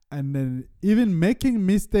 and then even making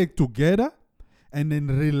mistakes together, and then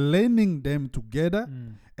relearning them together,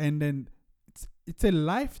 and then it's a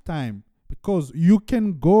lifetime, because you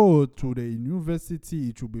can go to the university,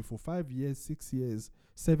 it will be for 5 years, 6 years,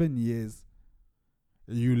 7 years.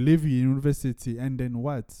 You leave university, and then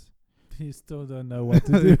what? You still don't know what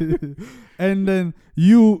to do. And then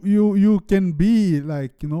you can be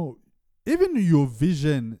like, even your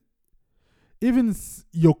vision, even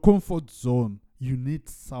your comfort zone, you need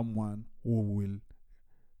someone who will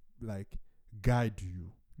like guide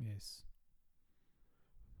you. Yes.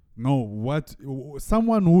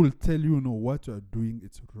 Someone who will tell you, what you are doing,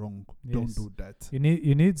 it's wrong. Yes. Don't do that. You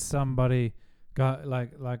need somebody,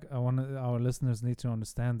 like I want our listeners need to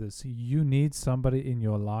understand this. You need somebody in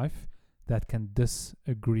your life that can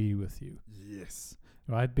disagree with you. Yes.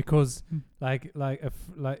 Right? Because like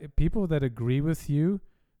people that agree with you,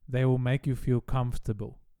 they will make you feel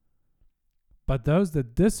comfortable. But those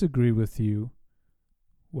that disagree with you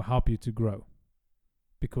will help you to grow,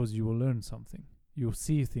 because you will learn something. You'll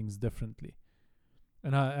see things differently.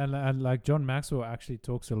 And like John Maxwell actually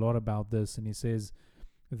talks a lot about this, and he says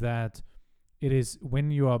that it is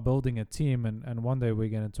when you are building a team, and one day we're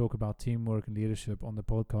going to talk about teamwork and leadership on the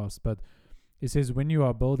podcast, but he says when you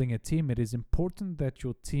are building a team, it is important that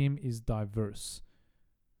your team is diverse,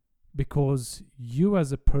 because you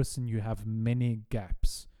as a person, you have many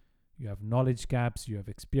gaps. You have knowledge gaps, you have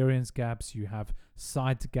experience gaps, you have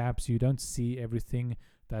sight gaps, you don't see everything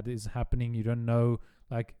that is happening, you don't know,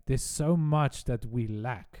 like there's so much that we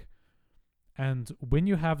lack. And when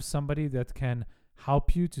you have somebody that can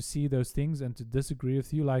help you to see those things and to disagree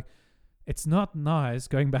with you, like it's not nice,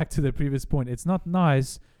 going back to the previous point, it's not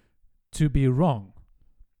nice to be wrong,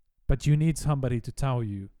 but you need somebody to tell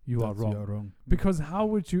you are wrong. You're wrong. Because how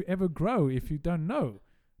would you ever grow if you don't know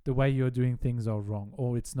the way you're doing things are wrong,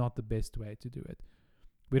 or it's not the best way to do it?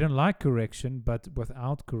 We don't like correction, but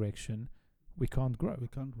without correction, we can't grow.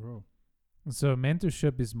 And so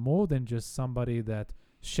mentorship is more than just somebody that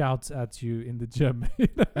shouts at you in the gym.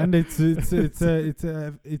 And it's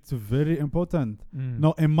very important.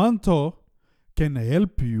 Now, a mentor can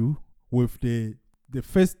help you with the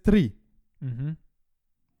first three. Mm-hmm.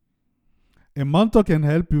 A mentor can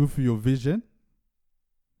help you with your vision.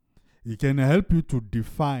 He can help you to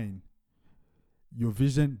define your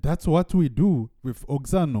vision. That's what we do with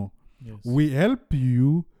Oxano. Yes. We help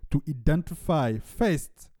you to identify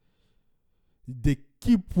first the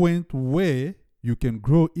key point where you can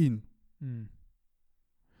grow in.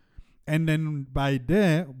 And then by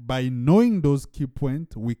knowing those key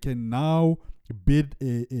points, we can now build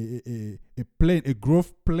a plan, a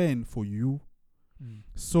growth plan for you,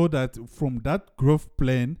 so that from that growth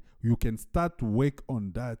plan, you can start to work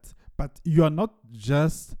on that. But you are not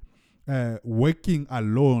just working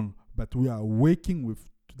alone, but we are working with,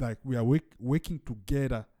 working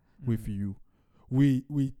together with you.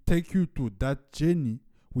 We take you to that journey.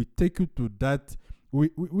 We take you to that.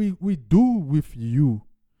 We do with you.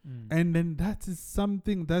 And then that is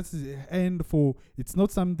something that's end for. It's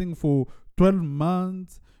not something for 12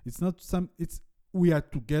 months. We are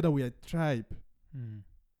together. We are a tribe.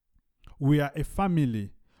 We are a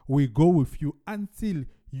family. We go with you until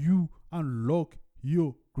you unlock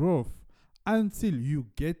your growth, until you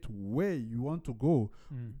get where you want to go.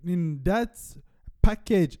 In that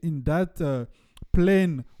package, in that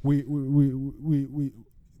plan,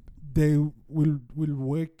 they will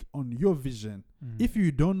work on your vision. If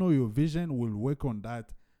you don't know your vision, we'll work on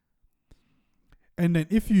that. And then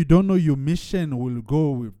if you don't know your mission, we'll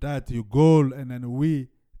go with that, your goal, and then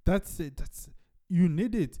that's it. You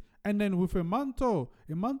need it. And then with a mentor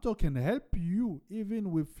can help you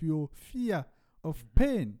even with your fear of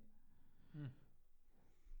pain.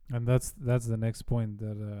 And that's the next point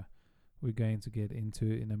that we're going to get into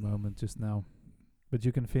in a moment just now. But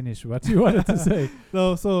you can finish what you wanted to say.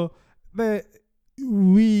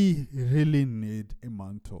 We really need a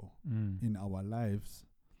mentor in our lives.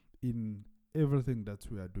 In everything that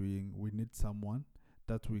we are doing, we need someone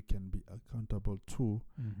that we can be accountable to,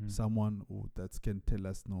 someone that can tell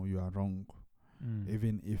us, no, you are wrong.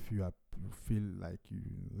 Even if you feel like you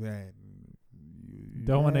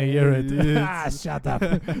don't want to hear it. Shut up.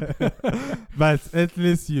 But at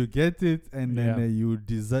least you get it, and then you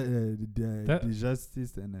desire the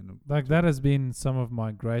justice, and then that has been some of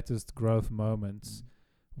my greatest growth moments.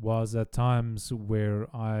 Was at times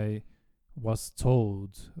where I was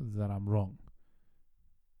told that I'm wrong.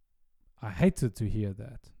 I hated to hear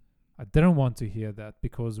that. I didn't want to hear that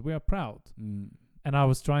because we are proud. And I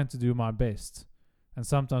was trying to do my best. And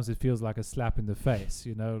sometimes it feels like a slap in the face,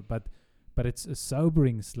 but it's a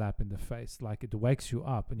sobering slap in the face. Like it wakes you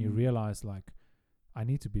up and you realize, like, I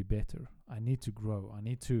need to be better. I need to grow. I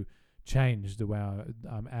need to change the way I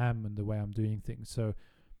am and the way I'm doing things. So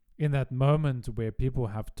in that moment where people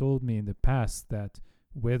have told me in the past that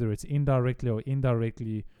whether it's indirectly or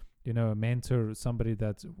indirectly, a mentor, somebody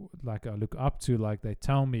that like I look up to, like they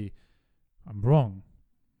tell me I'm wrong,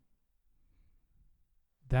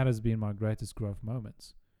 that has been my greatest growth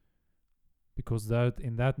moments. Because that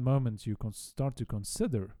in that moment you can start to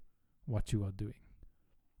consider what you are doing.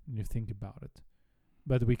 And you think about it.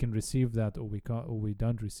 But we can receive that, or we can't, or we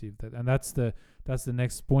don't receive that. And that's the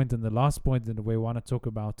next point, and the last point that we want to talk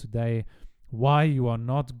about today. Why you are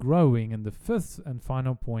not growing, and the fifth and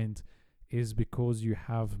final point is because you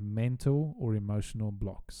have mental or emotional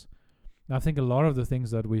blocks. Now, I think a lot of the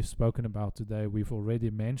things that we've spoken about today, we've already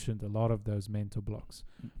mentioned a lot of those mental blocks.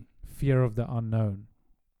 Fear of the unknown,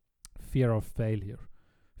 fear of failure,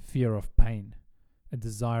 fear of pain, a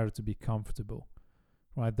desire to be comfortable,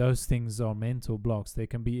 right? Those things are mental blocks. They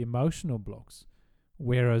can be emotional blocks,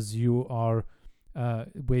 whereas you are,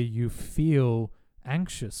 where you feel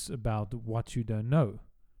anxious about what you don't know,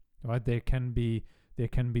 right? There can be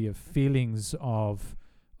a feelings of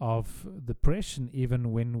depression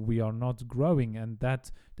even when we are not growing, and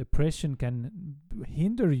that depression can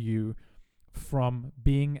hinder you from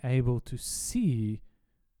being able to see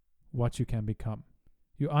what you can become.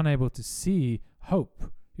 You're unable to see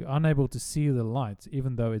hope. You're unable to see the light,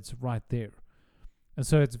 even though it's right there. And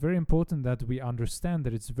so it's very important that we understand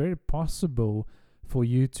that it's very possible for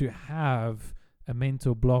you to have a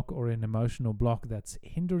mental block or an emotional block that's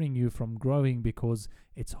hindering you from growing because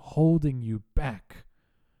it's holding you back.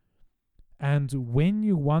 And when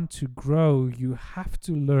you want to grow, you have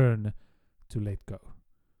to learn to let go.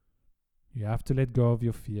 You have to let go of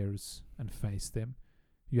your fears and face them.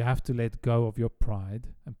 You have to let go of your pride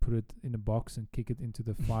and put it in a box and kick it into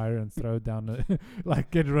the fire and throw it down,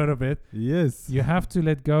 get rid of it. Yes. You have to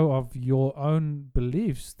let go of your own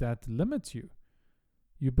beliefs that limit you.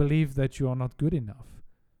 You believe that you are not good enough.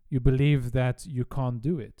 You believe that you can't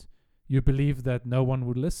do it. You believe that no one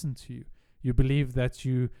would listen to you. You believe that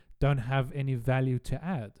you don't have any value to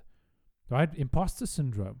add. Right? Imposter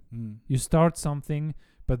syndrome. You start something,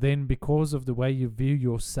 but then because of the way you view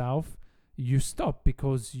yourself, you stop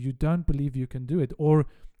because you don't believe you can do it. Or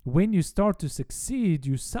when you start to succeed,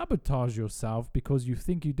 you sabotage yourself because you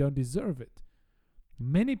think you don't deserve it.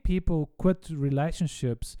 Many people quit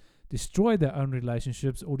relationships, destroy their own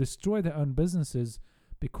relationships, or destroy their own businesses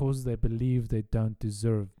because they believe they don't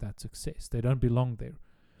deserve that success. They don't belong there.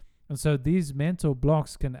 And so these mental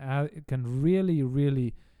blocks can really,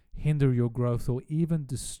 really hinder your growth, or even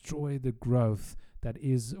destroy the growth that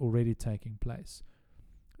is already taking place.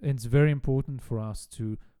 It's very important for us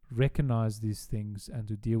to recognize these things and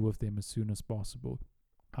to deal with them as soon as possible.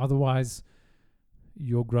 Otherwise,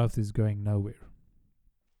 your growth is going nowhere.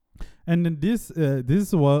 And then this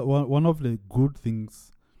is one of the good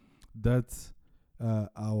things that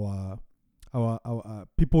our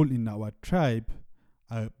people in our tribe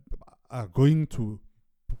are going to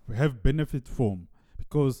have benefit from,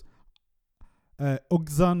 because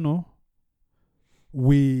Oxano,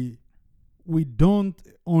 we don't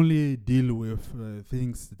only deal with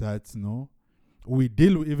things that, we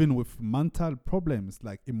deal even with mental problems,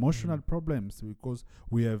 like emotional problems, because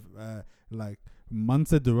we have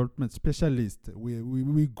mindset development specialists.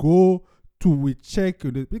 We go to, we check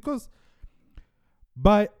it, because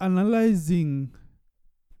by analyzing,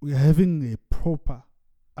 we're having a proper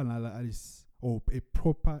analysis or a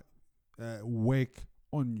proper work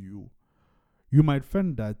on you, you might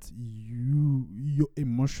find that your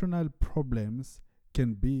emotional problems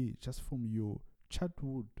can be just from your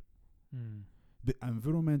childhood, the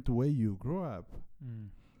environment where you grow up.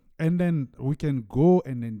 And then we can go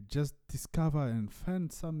and then just discover and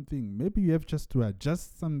find something. Maybe you have just to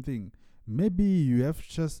adjust something. Maybe you have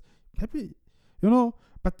just,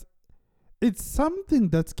 but it's something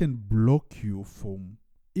that can block you from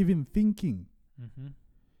even thinking.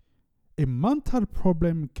 A mental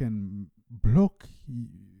problem can block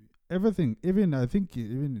everything. Even I think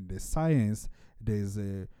even in the science, there's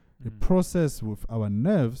a process with our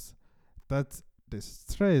nerves that the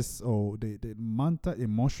stress or the mental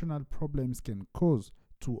emotional problems can cause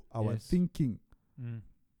to our thinking.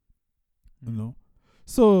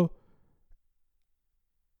 So,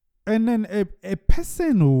 and then a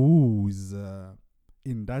person who is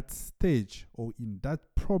in that stage or in that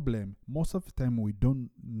problem, most of the time we don't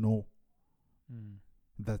know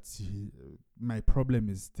that my problem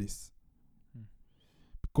is this.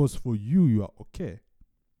 Because for you are okay.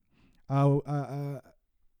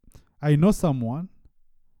 I know someone,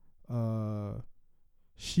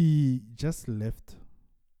 she just left.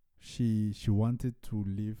 She wanted to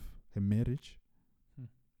leave her marriage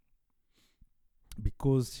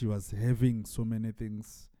because she was having so many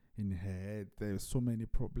things in her head. There were so many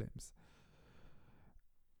problems.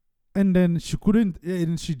 And then she couldn't,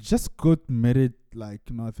 and she just got married, I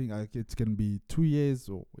think it can be 2 years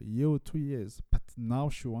or a year or 2 years. But now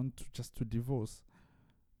she wants to divorce.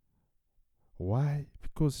 Why?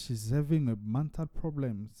 Because she's having a mental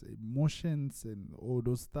problems, emotions, and all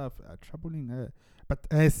those stuff are troubling her. But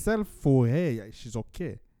herself, for her, she's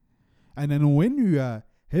okay. And then when you are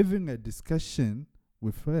having a discussion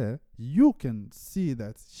with her, you can see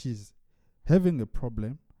that she's having a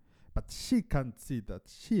problem, but she can't see that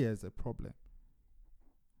she has a problem.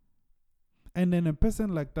 And then a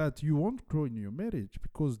person like that, you won't grow in your marriage,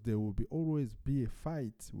 because there will be always be a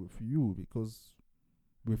fight with you, because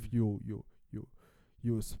with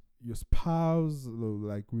your spouse,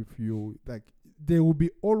 like with you, like there will be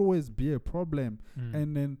always be a problem.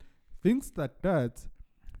 And then things like that,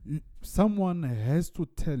 someone has to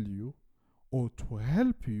tell you or to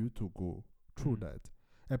help you to go through that.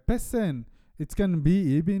 A person, it can be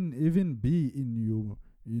even be in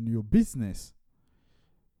your business.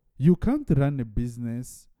 You can't run a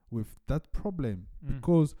business with that problem,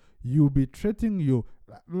 because you'll be treating you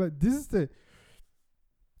like this is the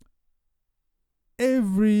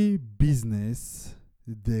every business.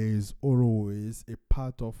 There is always a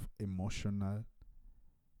part of emotional,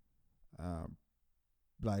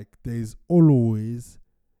 like there is always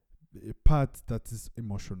a part that is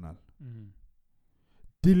emotional.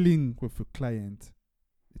 Dealing with a client,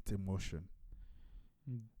 it's emotion.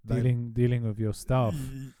 Dealing with your staff,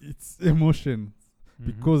 it's emotion,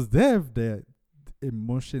 because they have their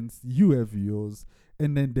emotions, you have yours,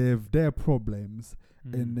 and then they have their problems,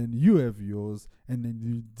 and then you have yours, and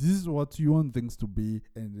then this is what you want things to be,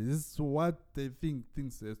 and this is what they think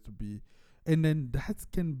things has to be. And then that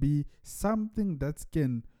can be something that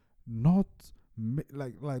can not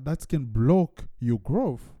like that can block your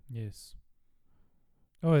growth. Yes.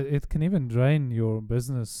 Oh, it can even drain your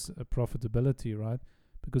business profitability, right?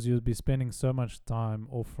 Because you'll be spending so much time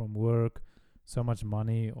off from work, so much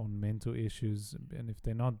money on mental issues, and if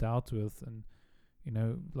they're not dealt with, and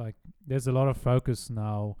like there's a lot of focus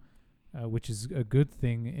now, which is a good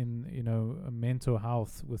thing in mental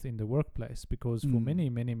health within the workplace, because for many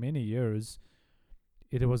years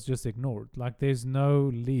it was just ignored. Like there's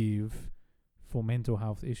no leave for mental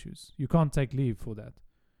health issues. You can't take leave for that.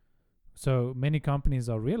 So many companies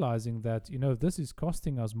are realizing that this is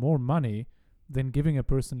costing us more money than giving a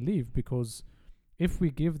person leave, because if we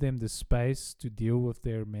give them the space to deal with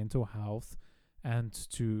their mental health and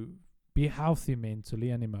to be healthy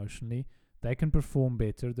mentally and emotionally, they can perform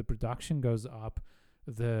better. The production goes up,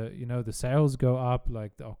 the sales go up,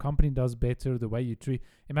 like our company does better. The way you treat,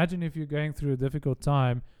 imagine if you're going through a difficult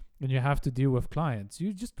time and you have to deal with clients,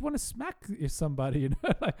 you just want to smack somebody,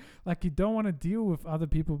 like you don't want to deal with other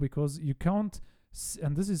people, because you can't.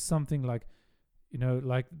 And this is something like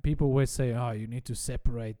like people always say, you need to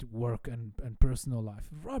separate work and personal life.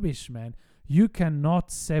 Rubbish, man. You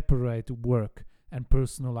cannot separate work and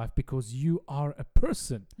personal life, because you are a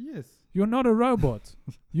person. Yes. You're not a robot.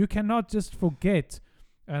 You cannot just forget.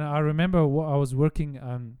 And I remember I was working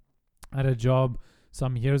at a job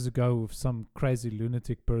some years ago with some crazy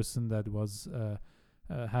lunatic person that was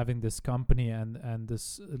having this company, and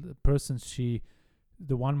this person,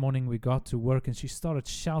 the one morning we got to work, and she started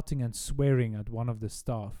shouting and swearing at one of the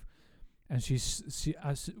staff, and she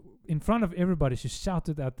in front of everybody she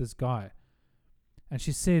shouted at this guy, and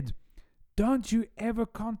she said, "Don't you ever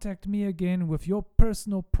contact me again with your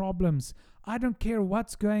personal problems. I don't care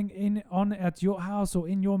what's going on at your house or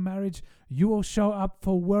in your marriage. You will show up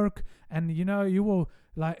for work, and you will."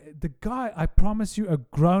 Like the guy, I promise you, a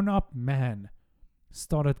grown-up man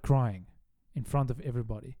started crying in front of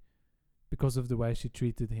everybody because of the way she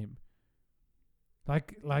treated him.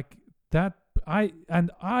 Like that.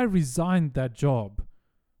 I resigned that job,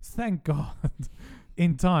 thank God,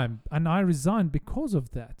 in time, and I resigned because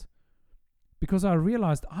of that. Because I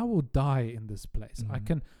realized I will die in this place.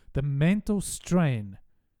 The mental strain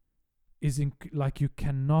is like you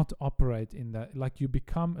cannot operate in that. Like you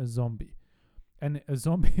become a zombie, and a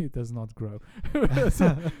zombie does not grow.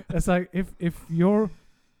 So it's like if your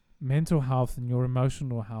mental health and your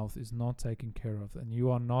emotional health is not taken care of, and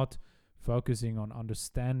you are not focusing on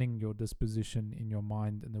understanding your disposition in your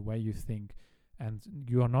mind and the way you think, and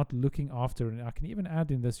you are not looking after, and I can even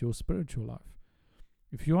add in this, your spiritual life.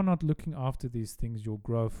 If you are not looking after these things, your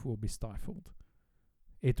growth will be stifled.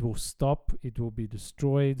 It will stop. It will be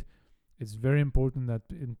destroyed. It's very important that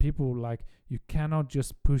in people, like, you cannot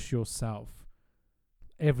just push yourself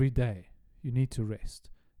every day. You need to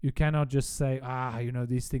rest. You cannot just say,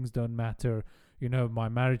 these things don't matter. My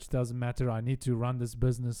marriage doesn't matter. I need to run this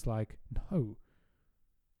business. Like, no.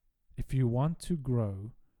 If you want to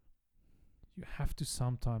grow, you have to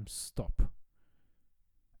sometimes stop,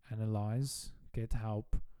 analyze, get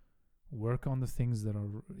help, work on the things that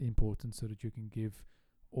are important so that you can give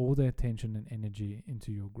all the attention and energy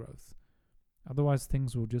into your growth. Otherwise,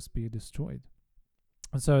 things will just be destroyed.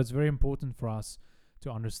 And so it's very important for us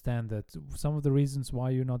to understand that some of the reasons why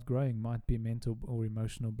you're not growing might be mental or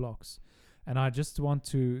emotional blocks. And I just want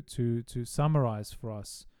to summarize for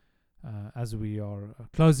us as we are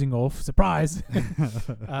closing off. Surprise!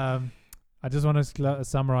 I just want to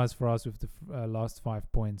summarize for us with the last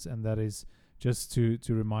 5 points, and that is just to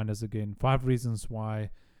remind us again, 5 reasons why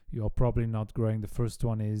you're probably not growing. The first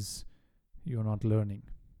one is you're not learning.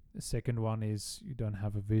 The second one is you don't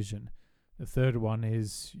have a vision. The third one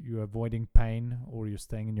is you're avoiding pain or you're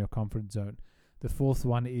staying in your comfort zone. The fourth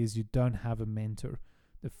one is you don't have a mentor.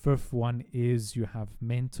 The fifth one is you have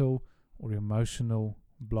mental or emotional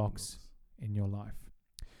blocks in your life.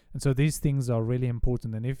 And so these things are really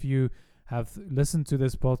important. And if you have listened to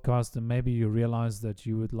this podcast and maybe you realize that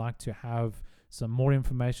you would like to have some more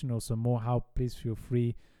information or some more help, please feel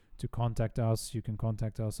free to contact us. You can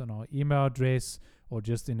contact us on our email address or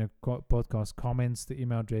just in the podcast comments. The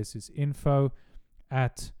email address is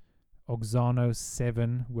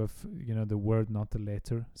info@oxano7 with the word, not the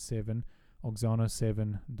letter 7,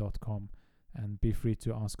 oxano7.com, and be free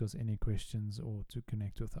to ask us any questions or to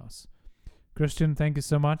connect with us. Christian, thank you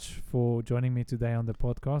so much for joining me today on the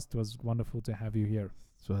podcast. It was wonderful to have you here.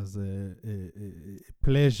 It was a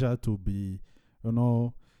pleasure to be,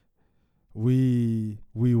 we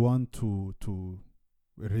want to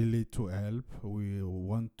really to help. We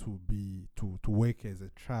want to be to work as a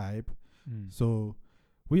tribe. So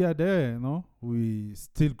we are there, we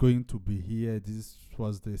still going to be here. This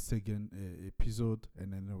was the second episode,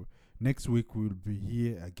 and then next week we'll be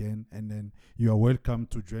here again, and then you are welcome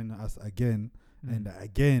to join us again and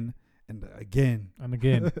again and again and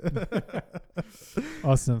again.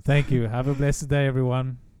 Awesome. Thank you. Have a blessed day,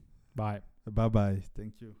 everyone. Bye. Bye.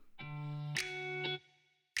 Thank you.